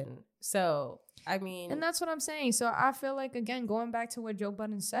 37. So, I mean. And that's what I'm saying. So I feel like, again, going back to what Joe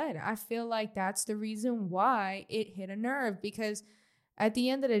Budden said, I feel like that's the reason why it hit a nerve. Because at the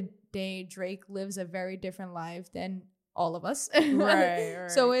end of the day, Drake lives a very different life than all of us. Right.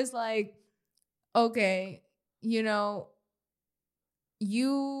 So it's like, okay, you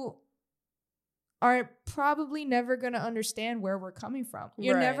are probably never going to understand where we're coming from.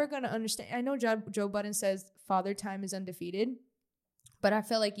 You're never going to understand. I know Joe Budden says Father Time is undefeated, but I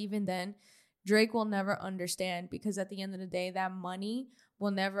feel like even then, Drake will never understand, because at the end of the day, that money will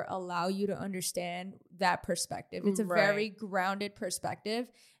never allow you to understand that perspective. It's a very grounded perspective.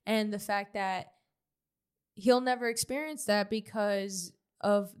 And the fact that he'll never experience that because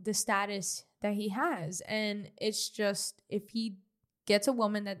of the status that he has. And it's just, if he gets a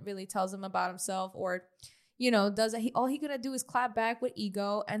woman that really tells him about himself, or does that, all he gonna do is clap back with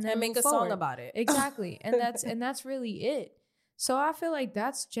ego and then make a song about it. Exactly. And that's really it. So I feel like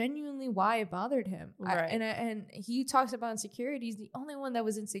that's genuinely why it bothered him. Right. And he talks about insecurities. The only one that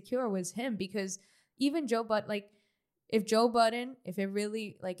was insecure was him, because even Joe Budden, like, if Joe Budden, if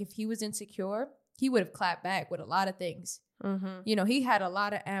he was insecure, he would have clapped back with a lot of things. Mm-hmm. He had a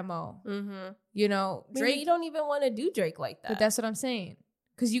lot of ammo. Mm-hmm. Drake, you don't even want to do Drake like that. But that's what I'm saying.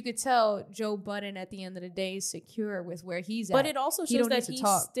 Because you could tell Joe Budden at the end of the day is secure with where he's at. But it also shows that he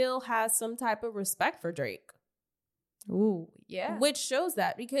still has some type of respect for Drake. Ooh, yeah. Which shows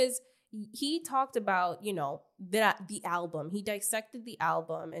that, because he talked about, the album. He dissected the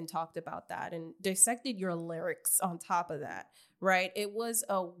album and talked about that, and dissected your lyrics on top of that. Right. It was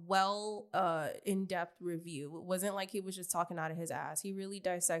a in-depth review. It wasn't like he was just talking out of his ass. He really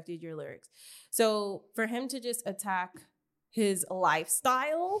dissected your lyrics. So for him to just attack his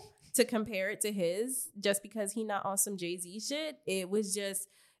lifestyle, to compare it to his, just because he not on some Jay-Z shit, it was just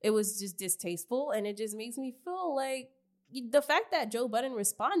distasteful. And it just makes me feel like the fact that Joe Budden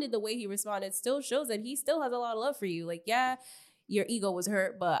responded the way he responded still shows that he still has a lot of love for you. Like, yeah, your ego was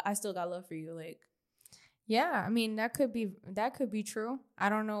hurt, but I still got love for you. Like, Yeah, I mean that could be true. I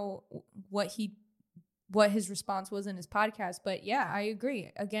don't know what his response was in his podcast, but yeah, I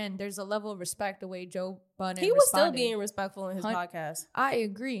agree. Again, there's a level of respect the way Joe Budden he was responded. still being respectful in his podcast. I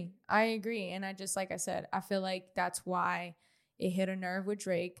agree, and I just like I said, I feel like that's why it hit a nerve with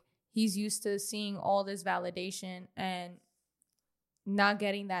Drake. He's used to seeing all this validation and not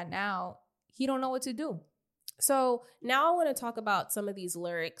getting that now. He don't know what to do. So now I want to talk about some of these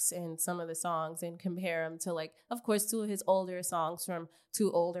lyrics and some of the songs and compare them to, like, of course, two of his older songs from two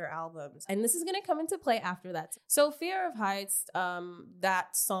older albums. And this is going to come into play after that. So Fear of Heights,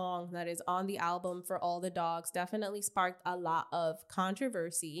 that song that is on the album For All the Dogs, definitely sparked a lot of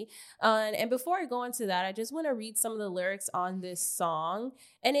controversy. And before I go into that, I just want to read some of the lyrics on this song.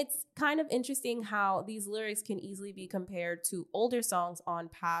 And it's kind of interesting how these lyrics can easily be compared to older songs on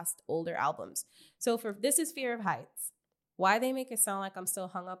past older albums. So this is Fear of Heights. Why they make it sound like I'm still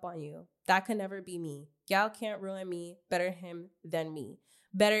hung up on you? That could never be me. Y'all can't ruin me. Better him than me.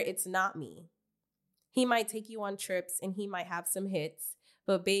 Better it's not me. He might take you on trips and he might have some hits,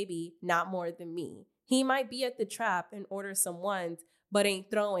 but baby, not more than me. He might be at the trap and order some ones, but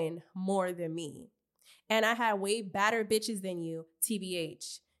ain't throwing more than me. And I had way badder bitches than you,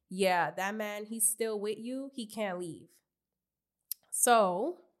 TBH. Yeah, that man, he's still with you. He can't leave.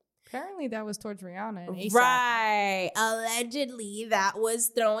 So apparently that was towards Rihanna and Asap. Right. Allegedly, that was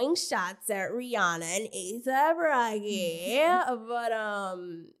throwing shots at Rihanna and Asap Rocky. But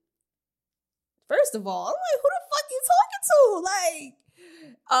first of all, I'm like, who the fuck you talking to? Like,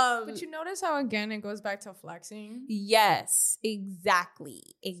 but you notice how again it goes back to flexing? Yes, exactly.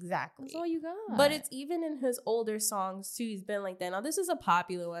 That's all you got. But it's even in his older songs too. He's been like that. Now this is a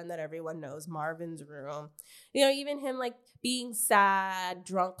popular one that everyone knows, Marvin's Room. You know, even him like being sad,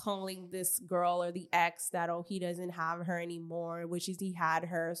 drunk, calling this girl or the ex that he doesn't have her anymore, which is he had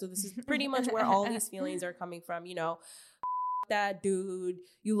her. So this is pretty much where all these feelings are coming from. You know, that dude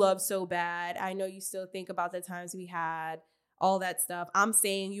you love so bad. I know you still think about the times we had. All that stuff. I'm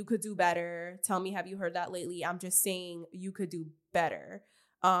saying you could do better. Tell me, have you heard that lately? I'm just saying you could do better.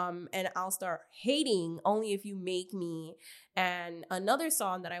 And I'll start hating only if you make me. And another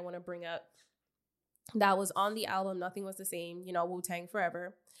song that I want to bring up that was on the album, Nothing Was the Same, you know, Wu-Tang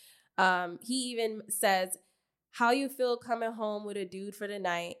Forever. He even says, how you feel coming home with a dude for the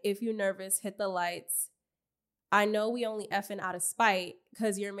night. If you're nervous, hit the lights. I know we only effing out of spite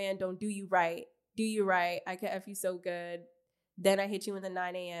because your man don't do you right. Do you right. I can F you so good. Then I hit you in the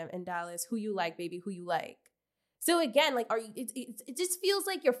 9 a.m. in Dallas. Who you like, baby? Who you like? So again, like, it just feels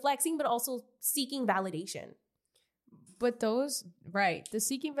like you're flexing, but also seeking validation. But those, right. The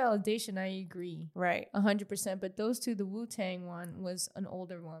seeking validation, I agree. Right. 100%. But those two, the Wu-Tang one was an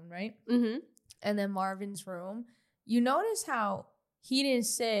older one, right? Mm-hmm. And then Marvin's Room. You notice how he didn't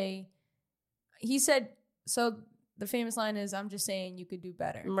say, he said, so the famous line is, I'm just saying you could do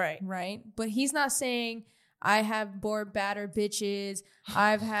better. Right. Right. But he's not saying, I have more badder bitches.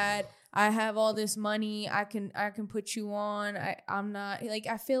 I have all this money. I can put you on. I'm not like,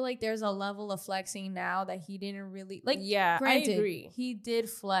 I feel like there's a level of flexing now that he didn't really like. Yeah, granted, I agree. He did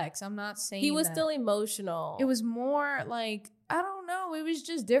flex. I'm not saying he was that. Still emotional. It was more like, I don't know. It was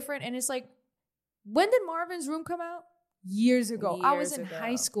just different. And it's like, when did Marvin's Room come out? Years ago. I was in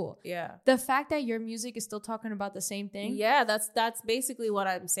high school. Yeah. The fact that your music is still talking about the same thing. Yeah, that's basically what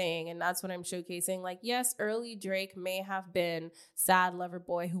I'm saying. And that's what I'm showcasing. Like, yes, early Drake may have been sad lover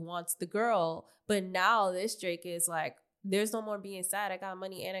boy who wants the girl. But now this Drake is like, there's no more being sad. I got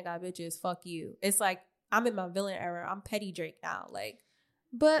money and I got bitches. Fuck you. It's like, I'm in my villain era. I'm petty Drake now. Like,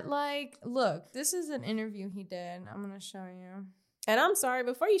 but like, look, this is an interview he did. I'm going to show you. And I'm sorry,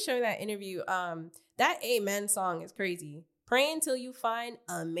 before you show that interview, that Amen song is crazy. Pray until you find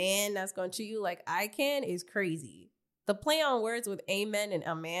a man that's going to treat you like I can is crazy. The play on words with Amen and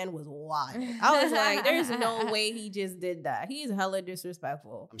Amen was wild. I was like, there's no way he just did that. He's hella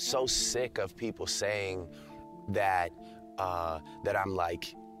disrespectful. I'm so sick of people saying that that I'm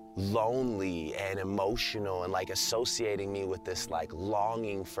like lonely and emotional and like associating me with this like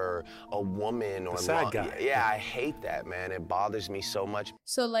longing for a woman or sad guy. Yeah, I hate that, man. It bothers me so much.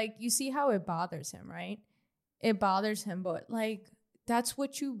 So like you see how it bothers him, right? It bothers him, but like that's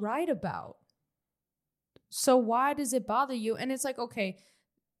what you write about. So why does it bother you? And it's like, okay,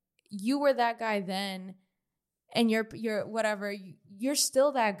 you were that guy then and you're whatever, you're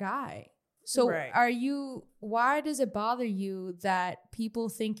still that guy. So why does it bother you that people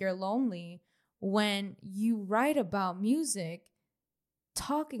think you're lonely when you write about music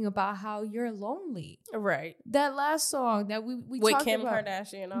talking about how you're lonely? Right. That last song that we with talked Kim about.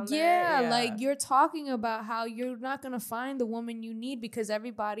 Kardashian on there. Yeah, like you're talking about how you're not going to find the woman you need because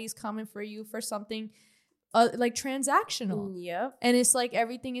everybody's coming for you for something like transactional. Yep. And it's like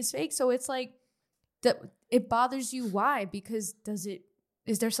everything is fake. So it's like it bothers you. Why? Because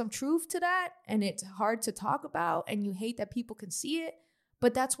is there some truth to that? And it's hard to talk about, and you hate that people can see it.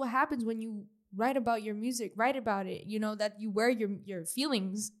 But that's what happens when you write about your music, write about it, you know, that you wear your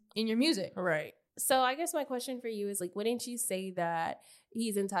feelings in your music. Right. So I guess my question for you is, like, wouldn't you say that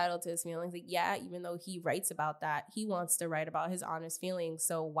he's entitled to his feelings? Like, yeah, even though he writes about that, he wants to write about his honest feelings.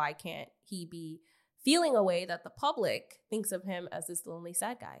 So why can't he be feeling a way that the public thinks of him as this lonely,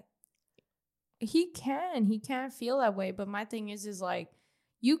 sad guy? He can feel that way. But my thing is like,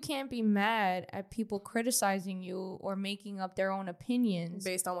 you can't be mad at people criticizing you or making up their own opinions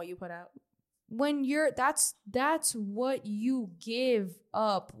based on what you put out. When that's what you give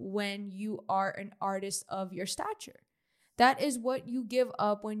up when you are an artist of your stature. That is what you give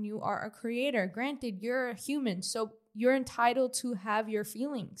up when you are a creator. Granted, you're a human, so you're entitled to have your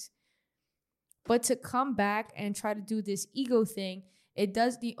feelings. But to come back and try to do this ego thing,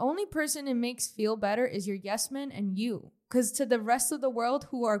 the only person it makes feel better is your yes men and you. Because to the rest of the world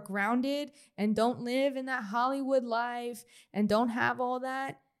who are grounded and don't live in that Hollywood life and don't have all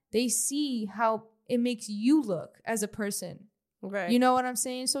that, they see how it makes you look as a person. Right. You know what I'm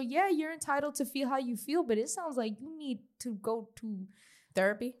saying? So yeah, you're entitled to feel how you feel, but it sounds like you need to go to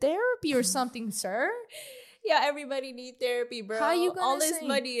therapy or something, sir. Yeah, everybody need therapy, bro. How you gonna all this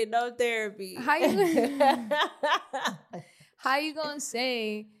money and no therapy? How you gonna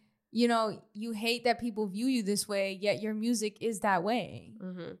say, you know, you hate that people view you this way, yet your music is that way?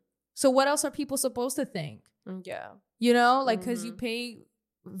 Mm-hmm. So what else are people supposed to think? Yeah, you know, like because you pay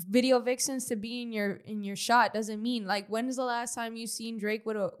video vixens to be in your shot doesn't mean, like, when is the last time you seen Drake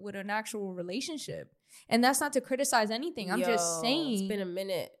with an actual relationship? And that's not to criticize anything. I'm just saying it's been a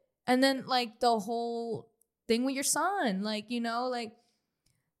minute. And then like the whole thing with your son, like, you know, like,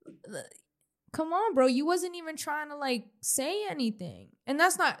 come on, bro, you wasn't even trying to like say anything. And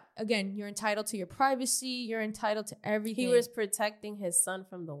that's not, again, you're entitled to your privacy, you're entitled to everything. He was protecting his son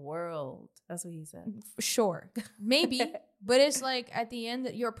from the world. That's what he said. Sure, maybe. But it's like at the end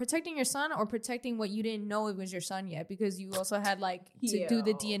that you're protecting your son or protecting what you didn't know it was your son yet, because you also had like to do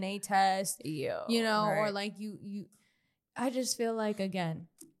the DNA test, you know, right. Or like you I just feel like, again,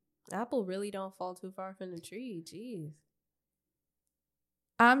 apple really don't fall too far from the tree. Jeez.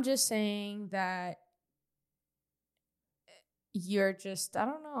 I'm just saying that you're just, I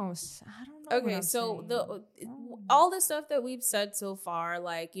don't know. Okay, so all the stuff that we've said so far,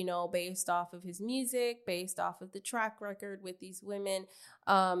 like, you know, based off of his music, based off of the track record with these women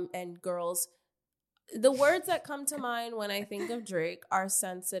and girls, the words that come to mind when I think of Drake are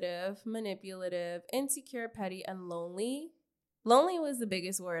sensitive, manipulative, insecure, petty, and lonely. Lonely was the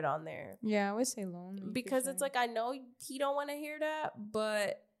biggest word on there. Yeah, I would say lonely. Because it's like, I know he don't want to hear that,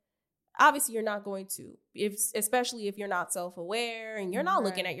 but obviously you're not going to, especially if you're not self-aware and you're not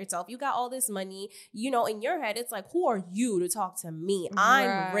looking at yourself. You got all this money, you know, in your head, it's like, who are you to talk to me?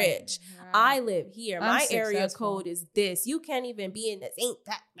 I'm rich. I live here. My area code is this. You can't even be in this. Ain't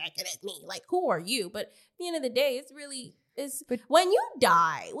that backing at me? Like, who are you? But at the end of the day, but when you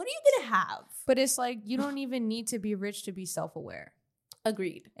die, what are you going to have? But it's like, you don't even need to be rich to be self-aware.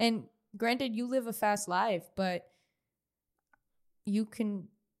 Agreed. And granted, you live a fast life, but you can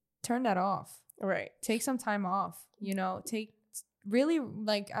turn that off. Right. Take some time off, you know, really,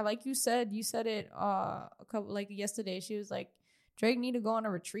 like you said it a couple, like yesterday, she was like, Drake need to go on a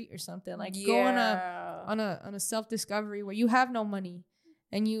retreat or something, like go on a self-discovery where you have no money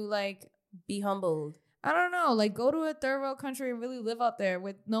and you like be humbled. I don't know, like go to a third world country and really live out there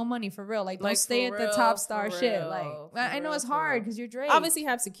with no money, for real. Like don't stay at the top star shit. Like I know it's hard because you're Drake. Obviously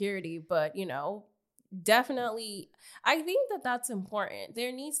have security, but you know, definitely I think that that's important.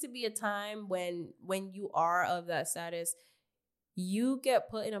 There needs to be a time when you are of that status, you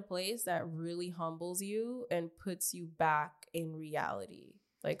get put in a place that really humbles you and puts you back in reality.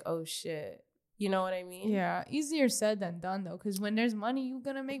 Like, oh shit. You know what I mean? Yeah, easier said than done though, because when there's money, you're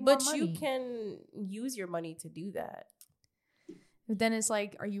gonna make more money. But you can use your money to do that. But then it's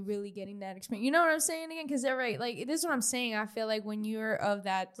like, are you really getting that experience? You know what I'm saying again? Because they're right. Like, this is what I'm saying. I feel like when you're of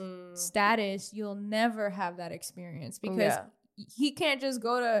that status, you'll never have that experience because he can't just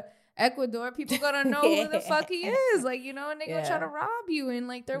go to Ecuador. People gonna know who the fuck he is. Like, you know, and they gonna try to rob you. In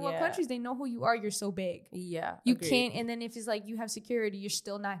like third world countries, they know who you are. You're so big. Yeah. You can't. And then if it's like you have security, you're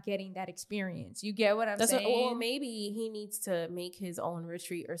still not getting that experience. You get what I'm saying? Well, maybe he needs to make his own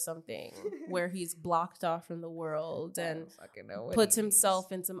retreat or something where he's blocked off from the world and puts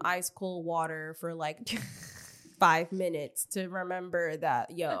himself in some ice cold water for like 5 minutes to remember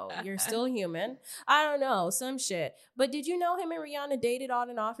that, yo, you're still human. I don't know, some shit. But did you know him and Rihanna dated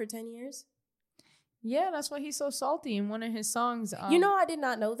on and off for 10 years? Yeah, that's why he's so salty in one of his songs. You know, I did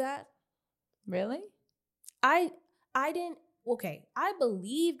not know that. Really? I didn't. Okay, I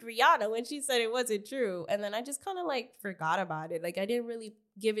believed Rihanna when she said it wasn't true, and then I just kind of like forgot about it. Like I didn't really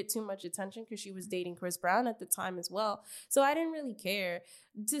give it too much attention because she was dating Chris Brown at the time as well, so I didn't really care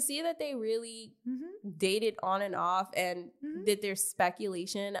to see that they really dated on and off, and that there's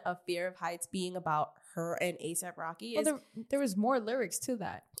speculation of Fear of Heights being about her and ASAP Rocky. Well, there was more lyrics to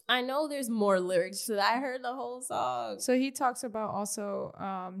that. I know there's more lyrics to that. I heard the whole song. So he talks about also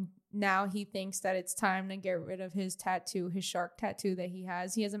now he thinks that it's time to get rid of his tattoo, his shark tattoo that he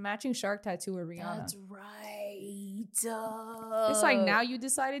has. He has a matching shark tattoo with Rihanna. That's right. It's like now you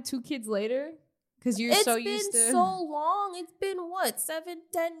decided 2 kids later because you're so used to. It's been so long. It's been what,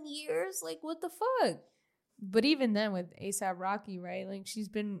 7-10 years? Like what the fuck? But even then with ASAP Rocky, right? Like she's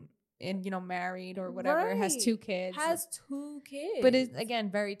been married or whatever, has 2 kids. Has 2 kids. But it's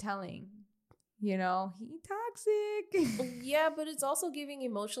again very telling. He toxic. Yeah, but it's also giving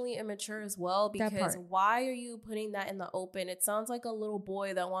emotionally immature as well, because why are you putting that in the open? It sounds like a little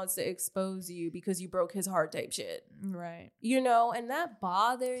boy that wants to expose you because you broke his heart type shit. Right. And that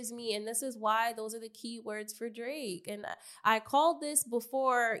bothers me. And this is why those are the key words for Drake. And I called this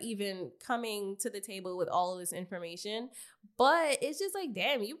before even coming to the table with all of this information. But it's just like,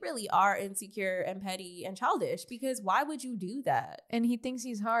 damn, you really are insecure and petty and childish, because why would you do that? And he thinks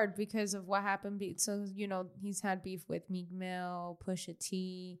he's hard because of what happened. So, he's had beef with Meek Mill, Pusha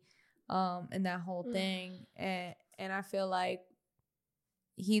T, and that whole thing. And I feel like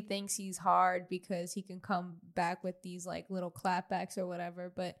he thinks he's hard because he can come back with these like little clapbacks or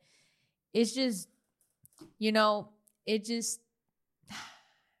whatever. But it's just, it's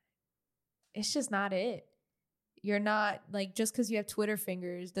just not it. You're not like, just because you have Twitter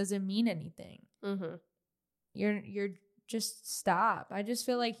fingers doesn't mean anything. Mm-hmm. You're just stop. I just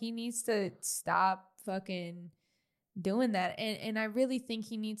feel like he needs to stop fucking doing that. And I really think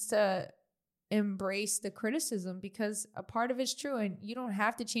he needs to embrace the criticism, because a part of it's true, and you don't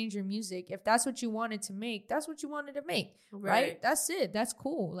have to change your music. If that's what you wanted to make, that's what you wanted to make. Right? That's it. That's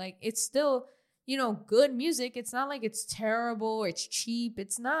cool. Like it's still, good music. It's not like it's terrible or it's cheap.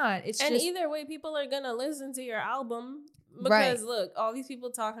 It's not. It's and just, either way, people are gonna listen to your album. Because look, all these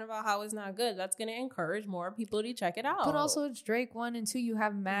people talking about how it's not good, that's going to encourage more people to check it out. But also it's Drake 1 and 2. You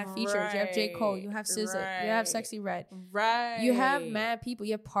have mad features. You have J. Cole. You have SZA. You have Sexy Red. Right. You have mad people.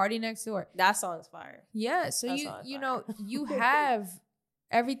 You have Party Next Door. That song's fire. Yeah. So you have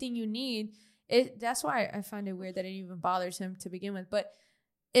everything you need. That's why I find it weird that it even bothers him to begin with. But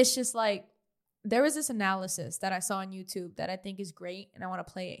it's just like, there was this analysis that I saw on YouTube that I think is great, and I want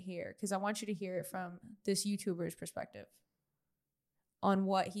to play it here because I want you to hear it from this YouTuber's perspective on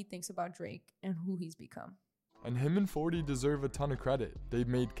what he thinks about Drake and who he's become. And him and 40 deserve a ton of credit. They've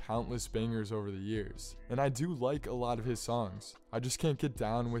made countless bangers over the years. And I do like a lot of his songs. I just can't get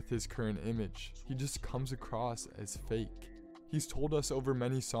down with his current image. He just comes across as fake. He's told us over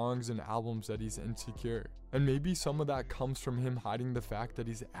many songs and albums that he's insecure. And maybe some of that comes from him hiding the fact that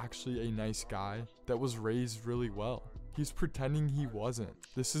he's actually a nice guy that was raised really well. He's pretending he wasn't.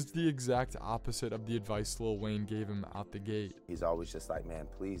 This is the exact opposite of the advice Lil Wayne gave him out the gate. He's always just like, man,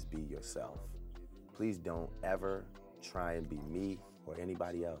 please be yourself. Please don't ever try and be me or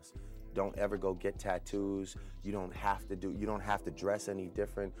anybody else. Don't ever go get tattoos. You don't have to dress any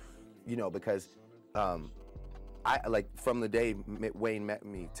different, because I like from the day Wayne met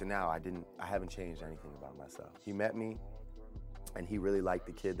me to now, I haven't changed anything about myself. He met me and he really liked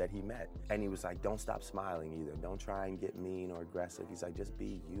the kid that he met. And he was like, don't stop smiling either. Don't try and get mean or aggressive. He's like, just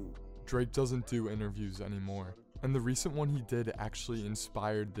be you. Drake doesn't do interviews anymore. And the recent one he did actually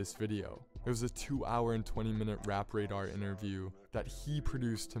inspired this video. It was a 2-hour and 20-minute Rap Radar interview that he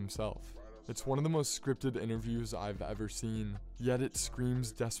produced himself. It's one of the most scripted interviews I've ever seen, yet it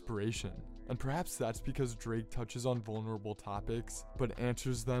screams desperation. And perhaps that's because Drake touches on vulnerable topics, but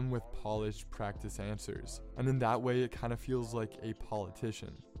answers them with polished practice answers. And in that way, it kind of feels like a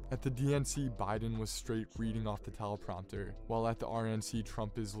politician. At the DNC, Biden was straight reading off the teleprompter, while at the RNC,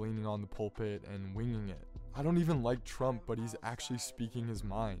 Trump is leaning on the pulpit and winging it. I don't even like Trump, but he's actually speaking his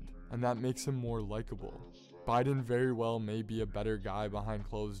mind, and that makes him more likable. Biden very well may be a better guy behind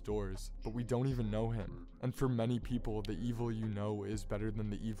closed doors, but we don't even know him. And for many people, the evil you know is better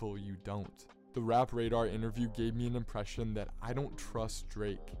than the evil you don't. The Rap Radar interview gave me an impression that I don't trust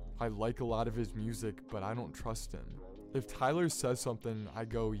Drake. I like a lot of his music, but I don't trust him. If Tyler says something, I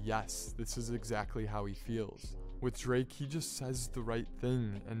go, yes, this is exactly how he feels. With Drake, he just says the right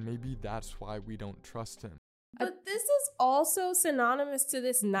thing, and maybe that's why we don't trust him. But this is also synonymous to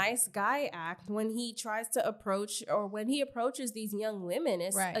this nice guy act when he tries to approach, or when he approaches these young women.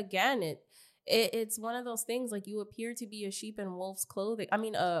 It's again, it's one of those things, like, you appear to be a sheep in wolf's clothing. I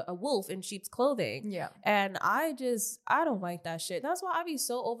mean, a wolf in sheep's clothing. Yeah. And I don't like that shit. That's why I be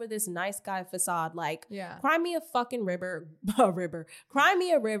so over this nice guy facade. Like, cry me a fucking river. Cry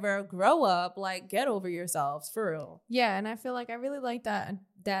me a river. Grow up. Like, get over yourselves, for real. Yeah, and I feel like I really like that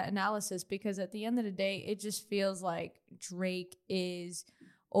analysis, because at the end of the day, it just feels like Drake is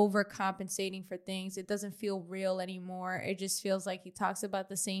overcompensating for things. It doesn't feel real anymore. It just feels like he talks about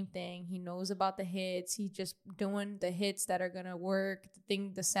the same thing. He knows about the hits. He's just doing the hits that are gonna work,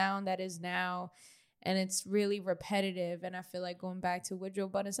 the sound that is now, and it's really repetitive. And I feel like going back to what Joe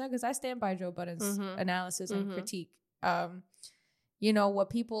Budden said, because I stand by Joe Budden's analysis and critique. You know, what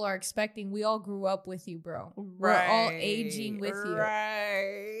people are expecting, we all grew up with you, bro. We're all aging with you.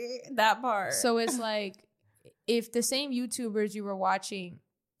 Right. That part. So it's like, if the same YouTubers you were watching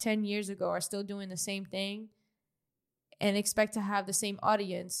 10 years ago are still doing the same thing and expect to have the same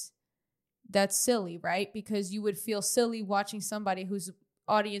audience, that's silly, right? Because you would feel silly watching somebody whose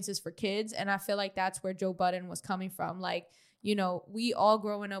audience is for kids. And I feel like that's where Joe Budden was coming from. Like, you know, we all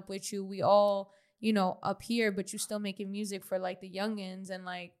growing up with you. We all, you know, up here, but you still making music for like the youngins, and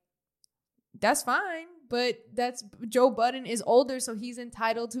like, that's fine. But that's, Joe Budden is older, so he's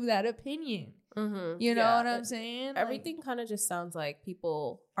entitled to that opinion. You know what I'm saying? Everything kind of just sounds like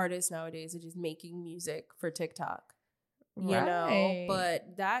artists nowadays are just making music for TikTok, you know?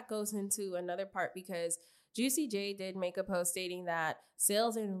 But that goes into another part, because Juicy J did make a post stating that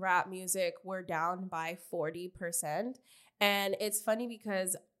sales in rap music were down by 40%. And it's funny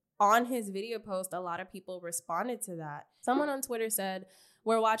because on his video post, a lot of people responded to that. Someone on Twitter said,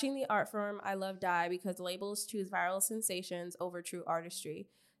 "We're watching the art form I love die because labels choose viral sensations over true artistry.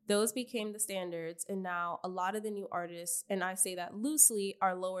 Those became the standards, and now a lot of the new artists, and I say that loosely,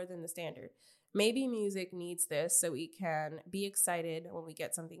 are lower than the standard. Maybe music needs this so we can be excited when we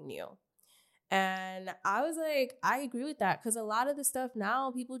get something new." And I was like, I agree with that, because a lot of the stuff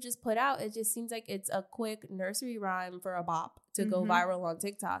now people just put out, it just seems like it's a quick nursery rhyme for a bop to go viral on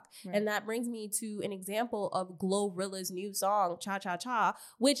TikTok. Right. And that brings me to an example of Glorilla's new song, Cha Cha Cha,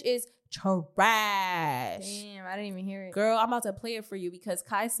 which is trash. Damn, I didn't even hear it. Girl, I'm about to play it for you because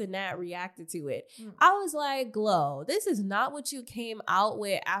Kai Cenat reacted to it. I was like, Glow, this is not what you came out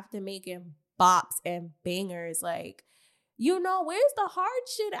with after making bops and bangers. Like, you know, where's the hard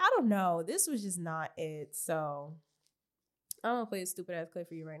shit? I don't know. This was just not it. So I'm gonna play a stupid ass clip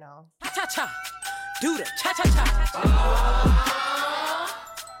for you right now. Cha cha cha. Do the cha cha cha.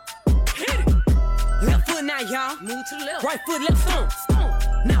 Hit it. Left foot now, y'all. Move to the left. Right foot, left stomp.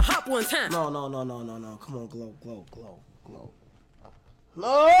 Now hop one time. No. Come on, Glow.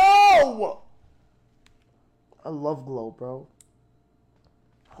 No! I love Glow, bro.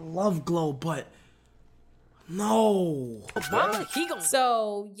 I love Glow, but no.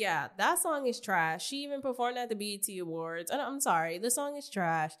 So yeah, that song is trash. She even performed at the BET Awards, and I'm sorry, the song is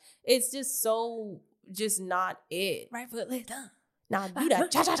trash. It's just not it. Right foot, left down. Now do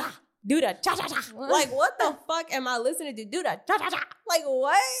that cha cha cha. Do that cha cha cha. Like, what the fuck am I listening to? Do that cha cha cha. Like,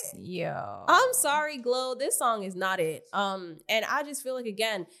 what? Yo, I'm sorry, Glow. This song is not it. And I just feel like,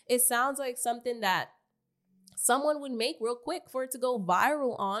 again, it sounds like something that someone would make real quick for it to go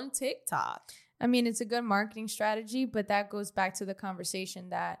viral on TikTok. I mean, it's a good marketing strategy, but that goes back to the conversation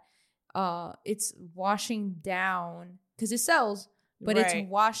that it's washing down, because it sells, but it's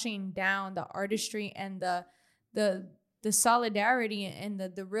washing down the artistry and the solidarity and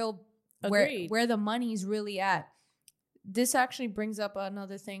the real where the money's really at. This actually brings up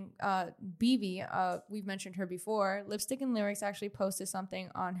another thing. BB, we've mentioned her before. Lipstick and Lyrics actually posted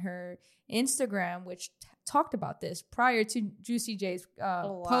something on her Instagram, which talked about this prior to Juicy J's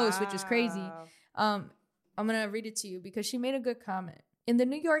post, which is crazy. I'm going to read it to you because she made a good comment. In the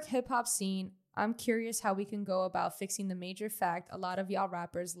New York hip hop scene, I'm curious how we can go about fixing the major fact a lot of y'all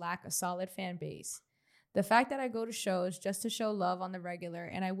rappers lack a solid fan base. The fact that I go to shows just to show love on the regular,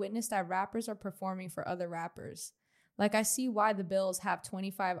 and I witness that rappers are performing for other rappers. Like, I see why the Bills have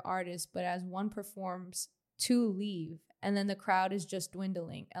 25 artists, but as one performs, 2 leave, and then the crowd is just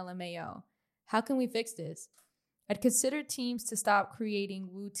dwindling. LMAO. How can we fix this? I'd consider teams to stop creating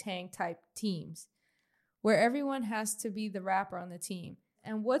Wu-Tang type teams, where everyone has to be the rapper on the team.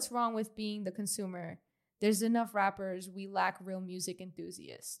 And what's wrong with being the consumer? There's enough rappers. We lack real music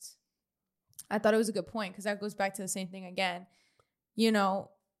enthusiasts. I thought it was a good point, because that goes back to the same thing again. You know,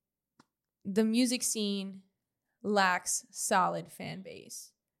 the music scene lacks solid fan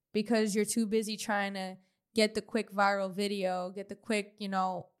base because you're too busy trying to get the quick viral video, get the quick,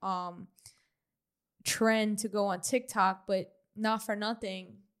 trend to go on TikTok, but not for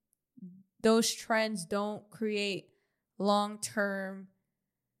nothing. Those trends don't create long-term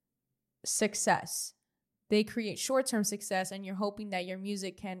success. They create short-term success, and you're hoping that your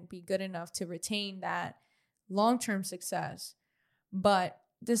music can be good enough to retain that long-term success. But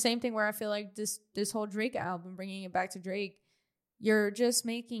the same thing where I feel like this whole Drake album, bringing it back to Drake, you're just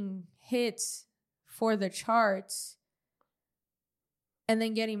making hits for the charts and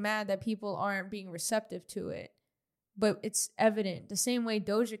then getting mad that people aren't being receptive to it. But it's evident. The same way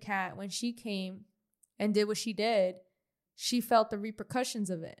Doja Cat, when she came and did what she did, she felt the repercussions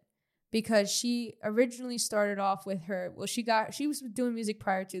of it. Because she originally started off with her, she was doing music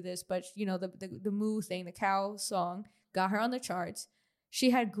prior to this, but you know, the Moo thing, the cow song, got her on the charts. She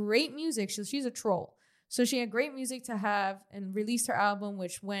had great music. She's a troll. So she had great music to have and released her album,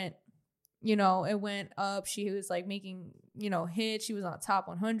 which went, you know, it went up. She was like making, you know, hits. She was on top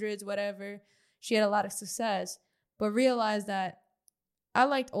 100s, whatever. She had a lot of success, but realized that I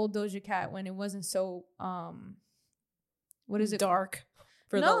liked old Doja Cat when it wasn't so, what is it? Dark.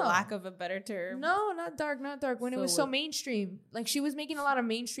 For the lack of a better term. No, not dark. When it was so mainstream. Like, she was making a lot of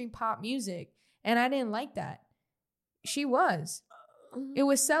mainstream pop music. And I didn't like that. She was. It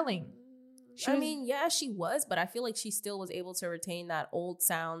was selling. Yeah, she was. But I feel like she still was able to retain that old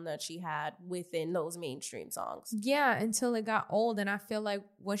sound that she had within those mainstream songs. Yeah, until it got old. And I feel like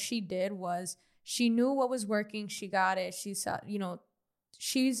what she did was she knew what was working. She got it. She saw, you know,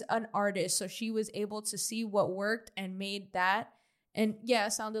 she's an artist. So she was able to see what worked and made that. And yeah,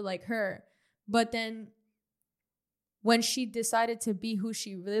 it sounded like her. But then when she decided to be who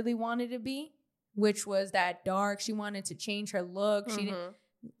she really wanted to be, which was that dark, she wanted to change her look. She didn't,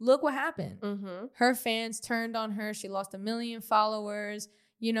 look what happened. Her fans turned on her. She lost 1 million followers,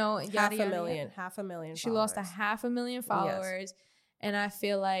 you know. Half a million. She lost 500,000 followers. Yes. And I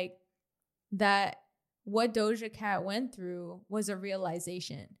feel like that what Doja Cat went through was a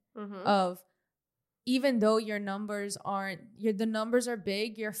realization of, even though your numbers the numbers are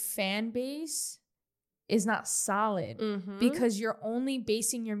big, your fan base is not solid because you're only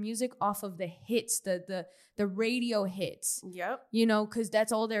basing your music off of the hits, the radio hits. Yep. You know, because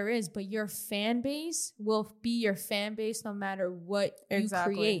that's all there is. But your fan base will be your fan base no matter what you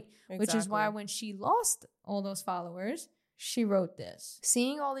create. Which is why when she lost all those followers, she wrote this.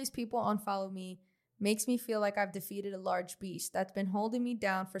 Seeing all these people unfollow me makes me feel like I've defeated a large beast that's been holding me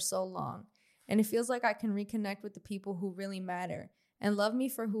down for so long. And it feels like I can reconnect with the people who really matter and love me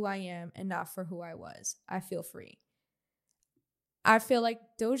for who I am and not for who I was. I feel free. I feel like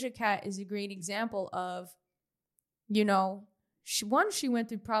Doja Cat is a great example of, you know, she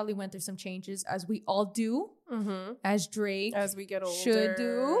probably went through some changes, as we all do, as Drake, as we get older, should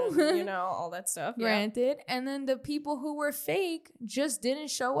do, and, you know, all that stuff. Granted. And then the people who were fake just didn't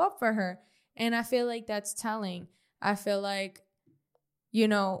show up for her. And I feel like that's telling. I feel like, you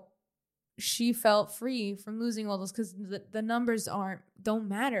know, she felt free from losing all those because the numbers don't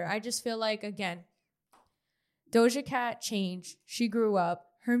matter. I just feel like, again, Doja Cat changed. She grew up.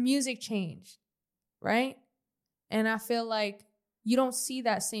 Her music changed, right? And I feel like you don't see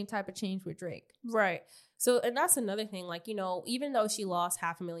that same type of change with Drake. Right. So, and that's another thing, like, you know, even though she lost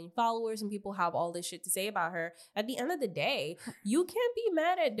 500,000 followers and people have all this shit to say about her, at the end of the day, you can't be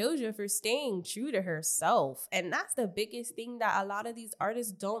mad at Doja for staying true to herself. And that's the biggest thing that a lot of these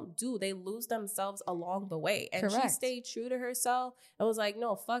artists don't do. They lose themselves along the way. And she stayed true to herself and was like,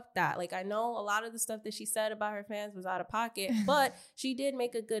 no, fuck that. Like, I know a lot of the stuff that she said about her fans was out of pocket, but she did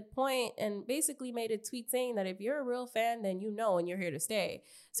make a good point and basically made a tweet saying that if you're a real fan, then you know and you're here to stay.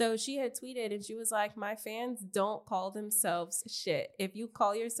 So she had tweeted and she was like, my fans don't call themselves shit. If you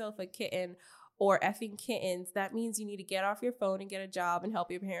call yourself a kitten or effing kittens, that means you need to get off your phone and get a job and help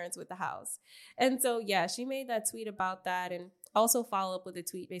your parents with the house. And so, yeah, she made that tweet about that and also follow up with a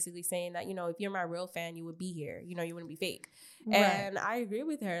tweet basically saying that, you know, if you're my real fan, you would be here. You know, you wouldn't be fake. Right. And I agree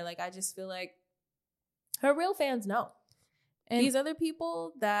with her. Like, I just feel like her real fans know. And these other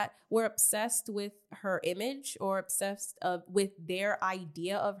people that were obsessed with her image or obsessed with their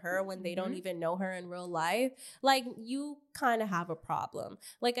idea of her when they don't even know her in real life, like, you kind of have a problem.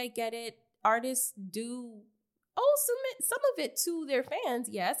 Like, I get it. Artists do submit some of it to their fans,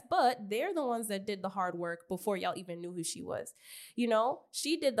 yes, but they're the ones that did the hard work before y'all even knew who she was. You know,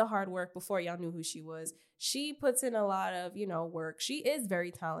 she did the hard work before y'all knew who she was. She puts in a lot of, you know, work. She is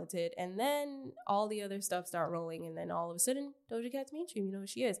very talented. And then all the other stuff start rolling. And then all of a sudden, Doja Cat's mainstream. You know who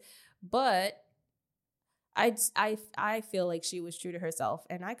she is. But I feel like she was true to herself.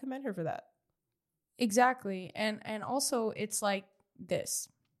 And I commend her for that. Exactly. And also, it's like this.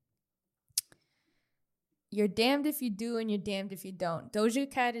 You're damned if you do and you're damned if you don't. Doja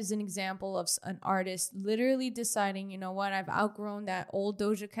Cat is an example of an artist literally deciding, you know what, I've outgrown that old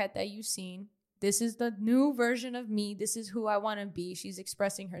Doja Cat that you've seen. This is the new version of me. This is who I want to be. She's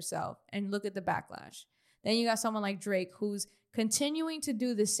expressing herself. And look at the backlash. Then you got someone like Drake who's continuing to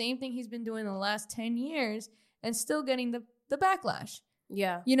do the same thing he's been doing the last 10 years and still getting the backlash.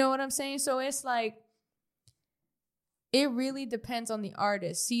 Yeah. You know what I'm saying? So it's like, it really depends on the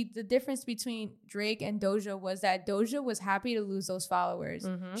artist. See, the difference between Drake and Doja was that Doja was happy to lose those followers.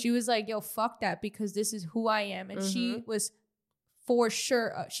 Mm-hmm. She was like, yo, fuck that, because this is who I am. And she was for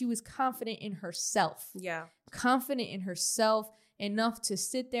sure, she was confident in herself. Yeah. Confident in herself enough to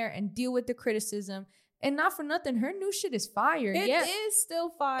sit there and deal with the criticism. And not for nothing, her new shit is fire. It is still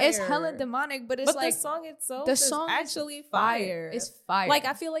fire. It's hella demonic, but it's like the song itself the is song actually fire. It's fire. Like,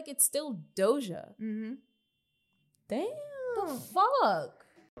 I feel like it's still Doja. Mm-hmm. Damn. The fuck?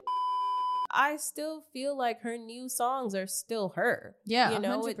 I still feel like her new songs are still her. Yeah, you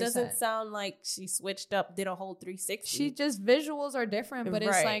know, 100%. It doesn't sound like she switched up, did a whole 360. She just, visuals are different, but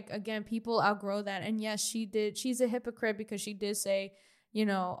it's like, again, people outgrow that. And yes, she did. She's a hypocrite because she did say, you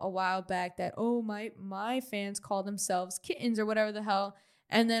know, a while back that, oh, my fans call themselves kittens or whatever the hell.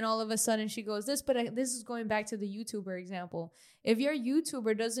 And then all of a sudden she goes this, but this is going back to the YouTuber example. If your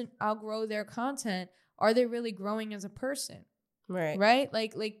YouTuber doesn't outgrow their content, are they really growing as a person? Right?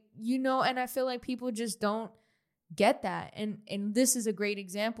 Like, you know, and I feel like people just don't get that. And this is a great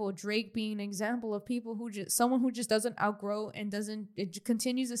example. Drake being an example of people who someone who just doesn't outgrow and it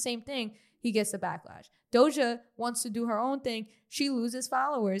continues the same thing. He gets the backlash. Doja wants to do her own thing. She loses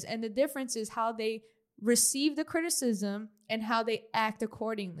followers. And the difference is how they receive the criticism and how they act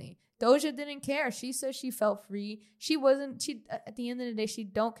accordingly. Doja didn't care. She said she felt free. At the end of the day, she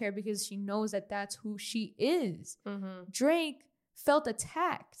don't care because she knows that that's who she is. Mm-hmm. Drake felt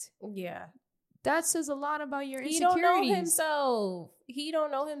attacked. Yeah. That says a lot about your insecurities. He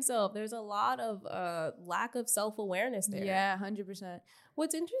don't know himself. There's a lot of lack of self-awareness there. Yeah, 100%.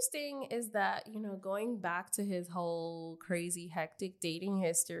 What's interesting is that, you know, going back to his whole crazy, hectic dating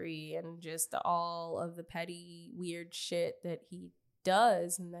history and just all of the petty, weird shit that he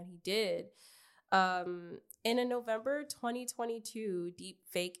does and that he did, in a November 2022 deep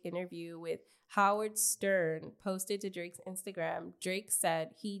fake interview with Howard Stern posted to Drake's Instagram, Drake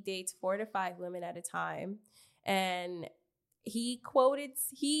said he dates 4 to 5 women at a time. And he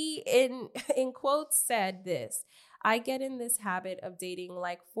in quotes said this: I get in this habit of dating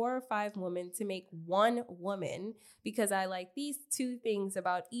like 4 or 5 women to make one woman because I like these 2 things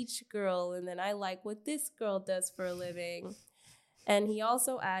about each girl, and then I like what this girl does for a living. And he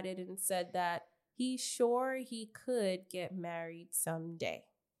also added and said that he's sure he could get married someday.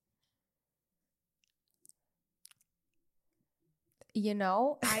 You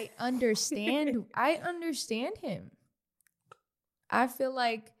know, I understand him. I feel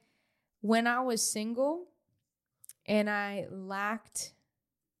like when I was single and I lacked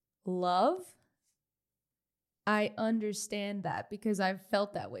love, I understand that because I've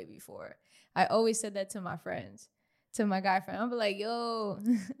felt that way before. I always said that to my friends, to my guy friend. I'll be like, yo,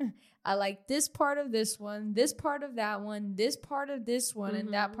 I like this part of this one, this part of that one, this part of this one,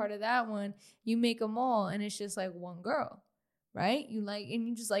 and that part of that one. You make them all, and it's just like one girl. Right?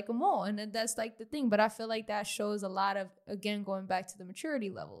 You just like them all. And that's like the thing. But I feel like that shows a lot of, again, going back to the maturity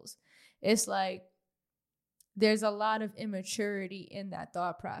levels. It's like there's a lot of immaturity in that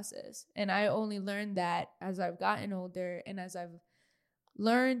thought process. And I only learned that as I've gotten older and as I've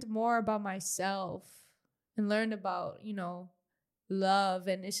learned more about myself and learned about, you know, love.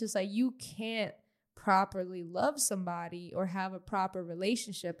 And it's just like you can't properly love somebody or have a proper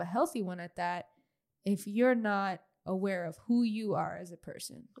relationship, a healthy one at that, if you're not aware of who you are as a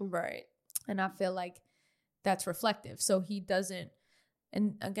person. Right. And I feel like that's reflective. So he doesn't,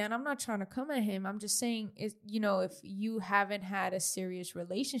 and again, I'm not trying to come at him. I'm just saying, you know, if you haven't had a serious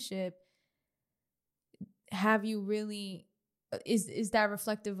relationship, have you really, is that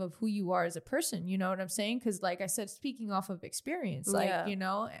reflective of who you are as a person? You know what I'm saying? Because like I said, speaking off of experience, like, you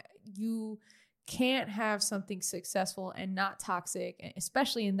know, you can't have something successful and not toxic,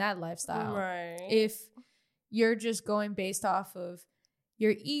 especially in that lifestyle. Right. If you're just going based off of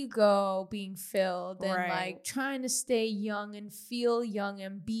your ego being filled and like trying to stay young and feel young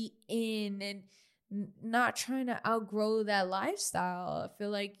and be in and not trying to outgrow that lifestyle. I feel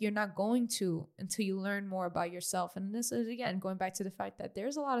like you're not going to until you learn more about yourself. And this is, again, going back to the fact that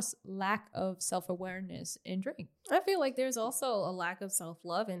there's a lot of lack of self-awareness in Drake. I feel like there's also a lack of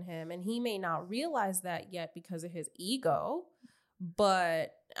self-love in him, and he may not realize that yet because of his ego.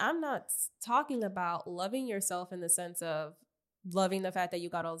 But I'm not talking about loving yourself in the sense of loving the fact that you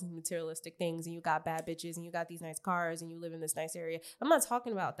got all these materialistic things and you got bad bitches and you got these nice cars and you live in this nice area. I'm not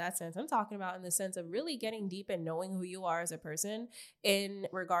talking about that sense. I'm talking about in the sense of really getting deep and knowing who you are as a person in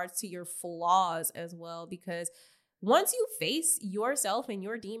regards to your flaws as well. Because once you face yourself and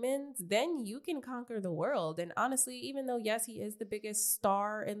your demons, then you can conquer the world. And honestly, even though, yes, he is the biggest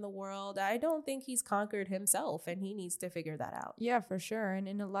star in the world, I don't think he's conquered himself, and he needs to figure that out. Yeah, for sure. And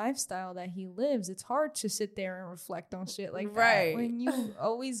in the lifestyle that he lives, it's hard to sit there and reflect on shit like Right. that. When you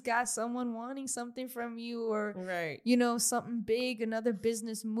always got someone wanting something from you, or, right. you know, something big, another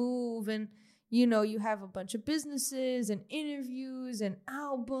business move. And, you know, you have a bunch of businesses and interviews and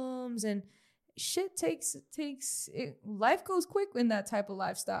albums, and shit takes life goes quick in that type of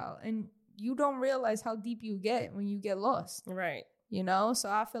lifestyle, and you don't realize how deep you get when you get lost, right? You know, so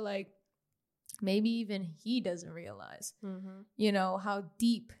I feel like maybe even he doesn't realize, you know, how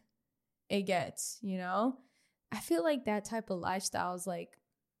deep it gets. You know, I feel like that type of lifestyle is like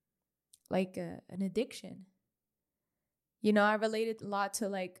an addiction. You know, I related a lot to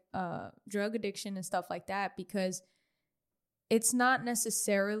like drug addiction and stuff like that, because it's not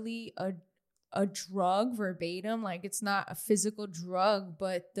necessarily a drug verbatim, like it's not a physical drug,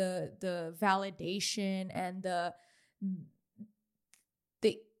 but the validation and the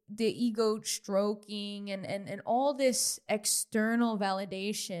ego stroking and all this external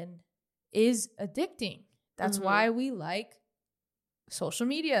validation is addicting. That's why we like social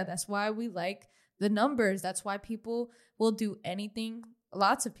media. That's why we like the numbers. That's why people will do anything.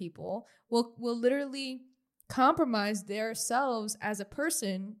 Lots of people will literally compromise themselves as a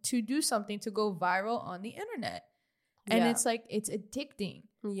person to do something to go viral on the internet. And it's like, it's addicting.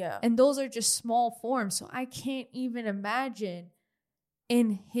 Yeah. And those are just small forms. So I can't even imagine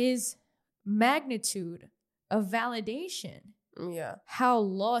in his magnitude of validation, how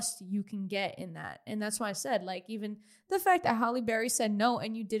lost you can get in that. And that's why I said, like, even the fact that Halle Berry said no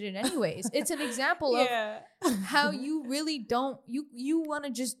and you did it anyways, it's an example of how you really don't, you want to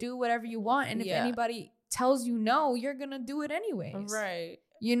just do whatever you want. And if anybody tells you no, you're gonna do it anyways, right?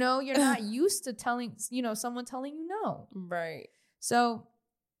 You know, you're not used to telling, you know, someone telling you no, right? So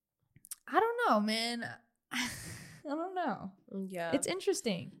I don't know, man. I don't know. Yeah, it's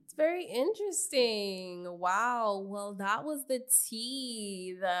interesting. It's very interesting. Wow. Well, that was the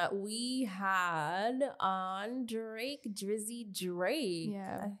tea that we had on Drake, Drizzy Drake.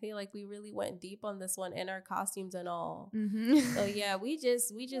 Yeah. I feel like we really went deep on this one, in our costumes and all. Mm-hmm. So yeah, we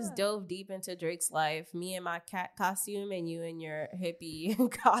just dove deep into Drake's life. Me in my cat costume and you in your hippie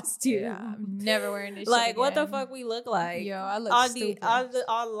costume. Yeah, I'm never wearing this like shit what the again. fuck we look like. Yo, I look on stupid.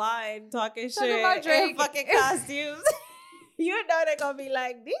 online talking shit about Drake. in fucking costumes. You know they're gonna be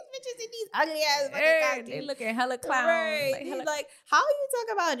like, these bitches in these ugly ass fucking costumes. They looking hella clown. Right. Like, how you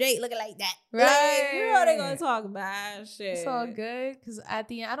talk about Drake looking like that? Right. Like, you know they're gonna talk bad shit. It's all good, because at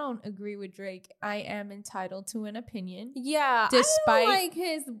the end, I don't agree with Drake. I am entitled to an opinion. Yeah. Despite I don't like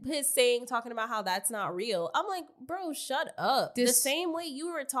his saying, talking about how that's not real. I'm like, bro, shut up. The same way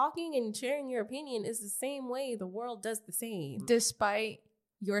you were talking and sharing your opinion is the same way the world does the same. Despite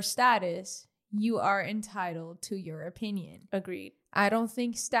your status, you are entitled to your opinion. Agreed. I don't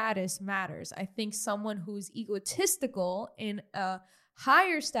think status matters. I think someone who's egotistical in a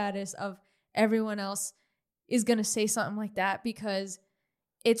higher status of everyone else is going to say something like that, because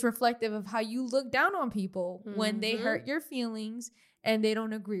it's reflective of how you look down on people when they hurt your feelings and they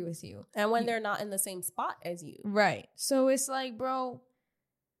don't agree with you. And when they're not in the same spot as you. Right. So it's like, bro,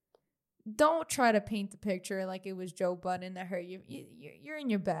 don't try to paint the picture like it was Joe Budden that hurt you. You're in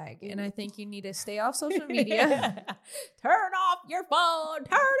your bag. And I think you need to stay off social media. Turn off your phone.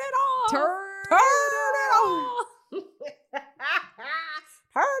 Turn it off. Turn it off.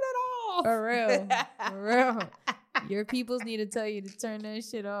 Turn it off. For real. For real. Your peoples need to tell you to turn that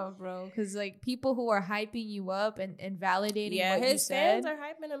shit off, bro. Because, like, people who are hyping you up and validating what you his said. fans are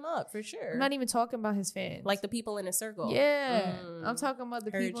hyping him up, for sure. I'm not even talking about his fans. Like the people in his circle. Yeah. I'm talking about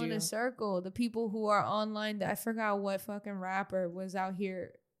the Heard people in you. his circle. The people who are online. That I forgot what fucking rapper was out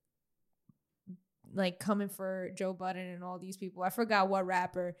here, like, coming for Joe Budden and all these people. I forgot what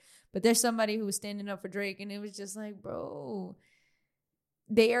rapper. But there's somebody who was standing up for Drake. And it was just like, bro,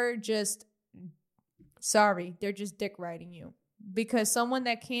 they are just... Sorry, they're just dick riding you, because someone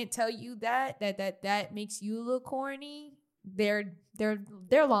that can't tell you that makes you look corny, they're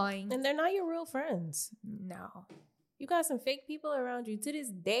lying, and they're not your real friends. No, you got some fake people around you to this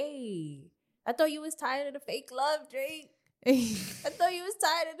day. I thought you was tired of the fake love, Drake. I thought you was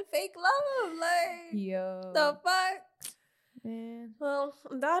tired of the fake love. Like, yo, the fuck. Man. Well,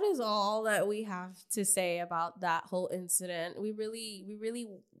 that is all that we have to say about that whole incident. We really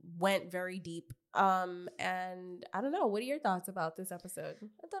went very deep And I don't know. What are your thoughts about this episode?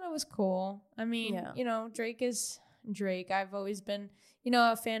 I thought it was cool. I mean, you know, Drake is Drake. I've always been, you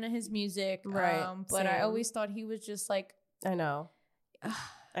know, a fan of his music. Right. But I always thought he was just like, I know.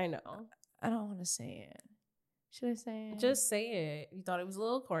 I don't want to say it. Should I say it? Just say it. You thought it was a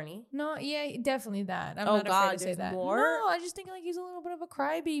little corny? No, yeah, definitely that. I'm Oh, not God, afraid to say that. more? No, I just think like he's a little bit of a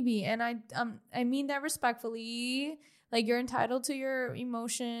crybaby, and I mean that respectfully. Like, you're entitled to your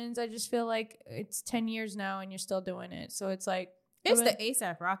emotions. I just feel like it's 10 years now and you're still doing it. So it's like, it's the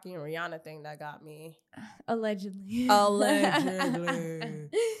ASAP Rocky and Rihanna thing that got me. Allegedly. Allegedly.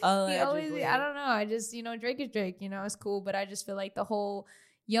 Allegedly. I don't know. I just, you know, Drake is Drake, you know, it's cool. But I just feel like the whole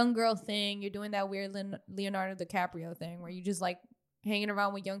young girl thing, you're doing that weird Leonardo DiCaprio thing where you just like hanging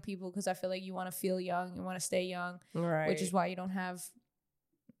around with young people because I feel like you want to feel young, you want to stay young, right? Which is why you don't have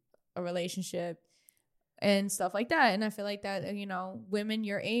a relationship and stuff like that. And I feel like that, you know, women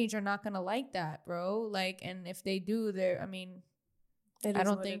your age are not gonna like that, bro. Like, and if they do, I mean, I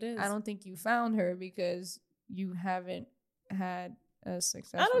don't think you found her because you haven't had a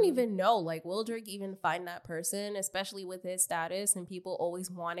successful. I don't even know. Like, will Drake even find that person, especially with his status and people always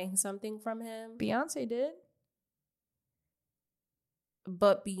wanting something from him? Beyonce did.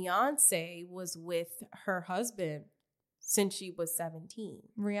 But Beyonce was with her husband since she was 17.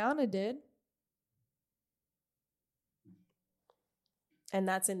 Rihanna did. And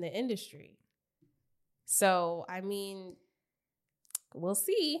that's in the industry. So, I mean, we'll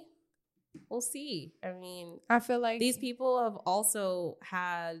see. We'll see. I mean, I feel like these people have also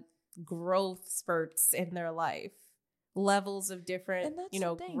had growth spurts in their life, levels of different, you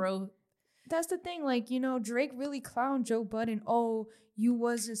know, growth. That's the thing. Like, you know, Drake really clowned Joe Budden. Oh, you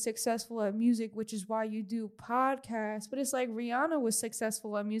wasn't successful at music, which is why you do podcasts. But it's like Rihanna was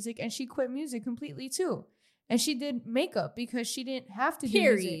successful at music and she quit music completely too. And she did makeup because she didn't have to do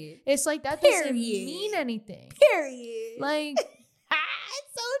music. It's like that doesn't mean anything. Period. Like,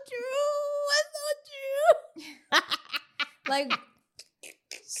 it's so true. It's so true. Like,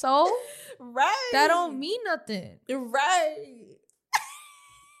 so? Right. That don't mean nothing. Right.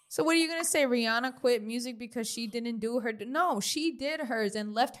 So what are you going to say? Rihanna quit music because she didn't do her? No, she did hers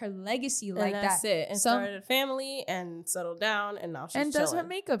and left her legacy like that. That's it. And started a family and settled down and now she's and does her chilling.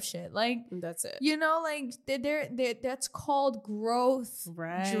 makeup shit. Like, that's it. You know, like that's called growth.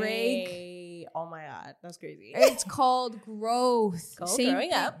 Right. Drake. Oh my God. That's crazy. It's called growth.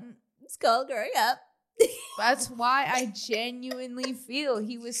 Growing up. It's called growing up. That's why I genuinely feel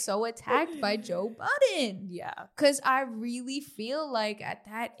he was so attacked by Joe Budden. Yeah. Because I really feel like at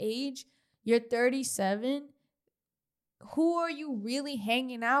that age, you're 37. Who are you really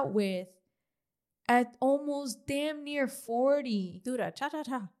hanging out with at almost damn near 40? Dude,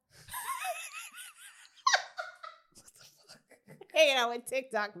 cha-cha-cha. Hanging out with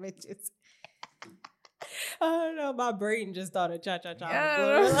TikTok bitches. I don't know. My brain just thought of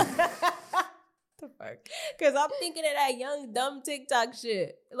cha-cha-cha. Because I'm thinking of that young, dumb TikTok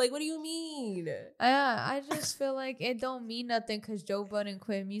shit. Like, what do you mean? I just feel like it don't mean nothing because Joe Budden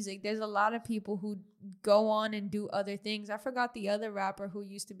quit music. There's a lot of people who go on and do other things. I forgot the other rapper who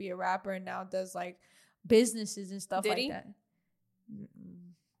used to be a rapper and now does, like, businesses and stuff Diddy? like that.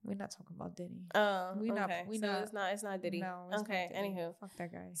 We're not talking about Diddy. Oh, We okay. not. It's not Diddy. No, it's okay, not Diddy. anywho. Fuck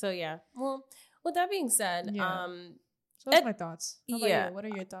that guy. So, yeah. Well, with that being said, Yeah. So that's my thoughts. How about yeah. you? What are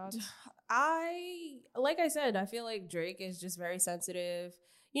your thoughts? Like I said, I feel like Drake is just very sensitive.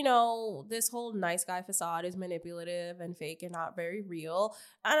 You know, this whole nice guy facade is manipulative and fake and not very real.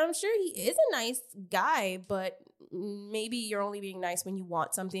 And I'm sure he is a nice guy, but maybe you're only being nice when you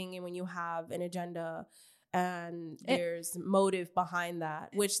want something and when you have an agenda and there's motive behind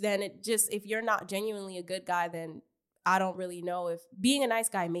that, which then it just, if you're not genuinely a good guy, then I don't really know if being a nice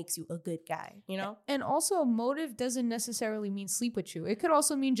guy makes you a good guy, you know? And also, motive doesn't necessarily mean sleep with you. It could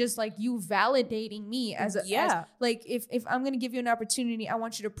also mean just like you validating me as a, as, like if I'm going to give you an opportunity, I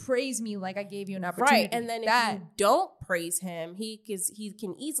want you to praise me like I gave you an opportunity. Right. And then if you don't praise him, he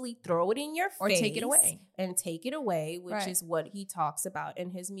can easily throw it in your face. Or take it away. And take it away, which is what he talks about in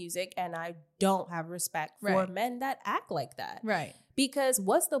his music. And I don't have respect for men that act like that. Right. Because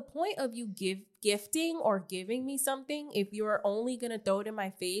what's the point of you gifting or giving me something if you're only going to throw it in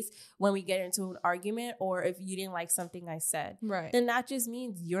my face when we get into an argument or if you didn't like something I said? Right. Then that just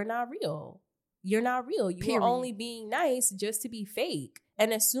means you're not real. You're not real. You were only being nice just to be fake.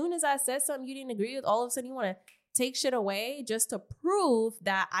 And as soon as I said something you didn't agree with, all of a sudden you want to take shit away just to prove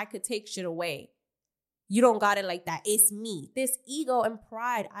that I could take shit away. You don't got it like that. It's me. This ego and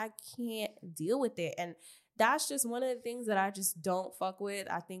pride, I can't deal with it. And that's just one of the things that I just don't fuck with.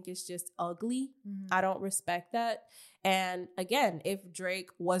 I think it's just ugly. I don't respect that. And again, if Drake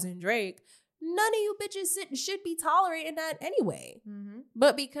wasn't Drake, none of you bitches should be tolerating that anyway.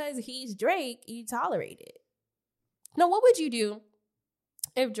 But because he's Drake, you tolerate it. Now, what would you do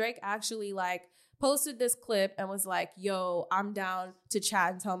if Drake actually like posted this clip and was like, yo, I'm down to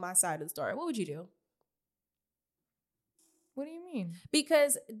chat and tell my side of the story? What would you do? What do you mean?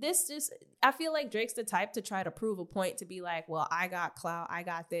 Because I feel like Drake's the type to try to prove a point, to be like, well, I got clout, I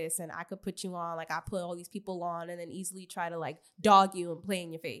got this, and I could put you on, like I put all these people on, and then easily try to like dog you and play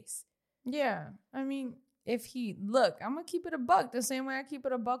in your face. Yeah. I mean, I'm gonna keep it a buck the same way I keep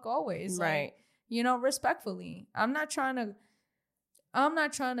it a buck always. Right. Like, respectfully. I'm not trying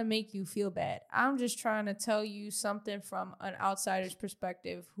to make you feel bad. I'm just trying to tell you something from an outsider's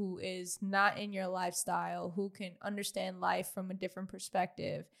perspective who is not in your lifestyle, who can understand life from a different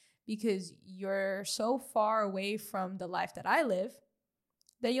perspective, because you're so far away from the life that I live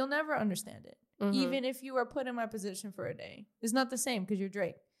that you'll never understand it. Even if you were put in my position for a day. It's not the same because you're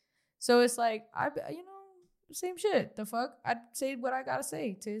Drake. So it's like, same shit. The fuck? I'd say what I gotta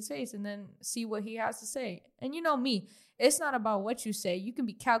say to his face and then see what he has to say. And you know me, it's not about what you say. You can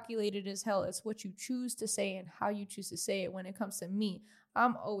be calculated as hell. It's what you choose to say and how you choose to say it. When it comes to me,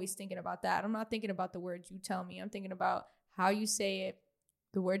 I'm always thinking about that. I'm not thinking about the words you tell me. I'm thinking about how you say it,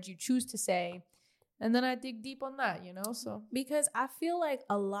 the words you choose to say. And then I dig deep on that, so. Because I feel like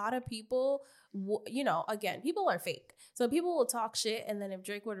a lot of people, again, people are fake. So people will talk shit, and then if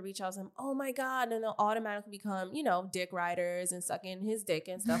Drake were to reach out to them, oh my God, and they'll automatically become, dick riders and sucking his dick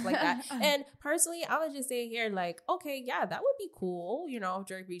and stuff like that. And personally, I would just say here, like, okay, yeah, that would be cool, if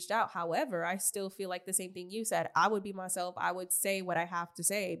Drake reached out. However, I still feel like the same thing you said. I would be myself. I would say what I have to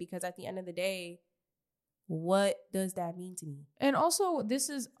say, because at the end of the day, what does that mean to me? And also, this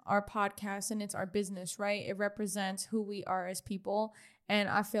is our podcast and it's our business, right? It represents who we are as people. And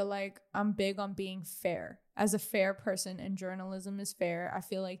I feel like I'm big on being fair. As a fair person, and journalism is fair. I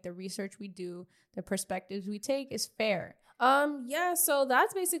feel like the research we do, the perspectives we take is fair. Yeah, so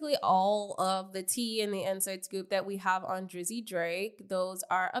that's basically all of the tea and the inside scoop that we have on Drizzy Drake. Those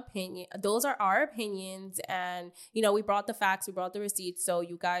are our opinions, and we brought the facts, we brought the receipts, so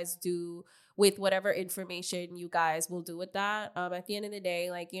you guys do with whatever information you guys will do with that. At the end of the day,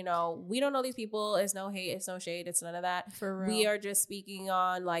 like, we don't know these people. It's no hate, it's no shade, it's none of that. For real. We are just speaking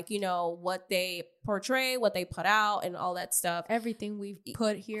on, like, what they portray, what they put out, and all that stuff. Everything we've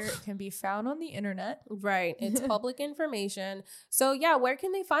put here can be found on the internet. Right. It's public information. So yeah, where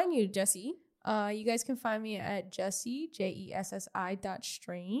can they find you, Jessie? You guys can find me at Jessie,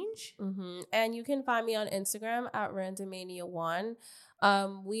 JESSI.strange. And you can find me on Instagram at randomania1.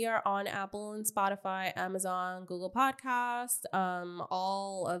 We are on Apple and Spotify, Amazon, Google Podcasts,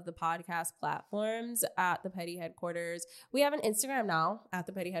 all of the podcast platforms at The Petty Headquarters. We have an Instagram now at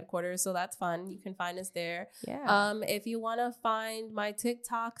The Petty Headquarters, so that's fun. You can find us there. Yeah. If you want to find my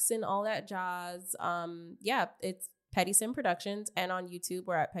TikToks and all that jazz, it's Petty Sim Productions, and on YouTube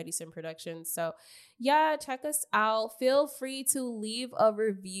we're at Petty Sim Productions. So yeah, check us out. Feel free to leave a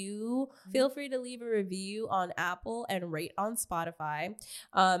review. Feel free to leave a review on Apple and rate on Spotify.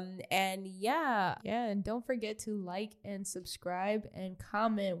 And and don't forget to like and subscribe and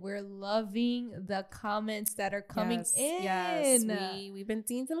comment. We're loving the comments that are coming in. Yes, we've been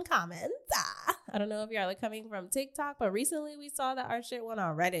seeing some comments. I don't know if y'all are coming from TikTok, but recently we saw that our shit went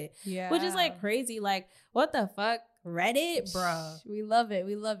on Reddit. Yeah, which is like crazy. Like, what the fuck? Reddit, bro. We love it.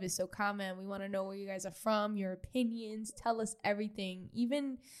 We love it. So comment. We want to know where you guys are from, your opinions. Tell us everything.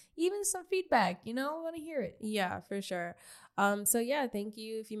 Even some feedback. We want to hear it. Yeah, for sure. So yeah, thank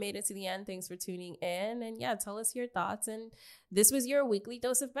you if you made it to the end. Thanks for tuning in. And yeah, tell us your thoughts. And this was your weekly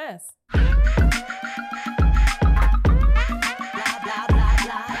dose of mess.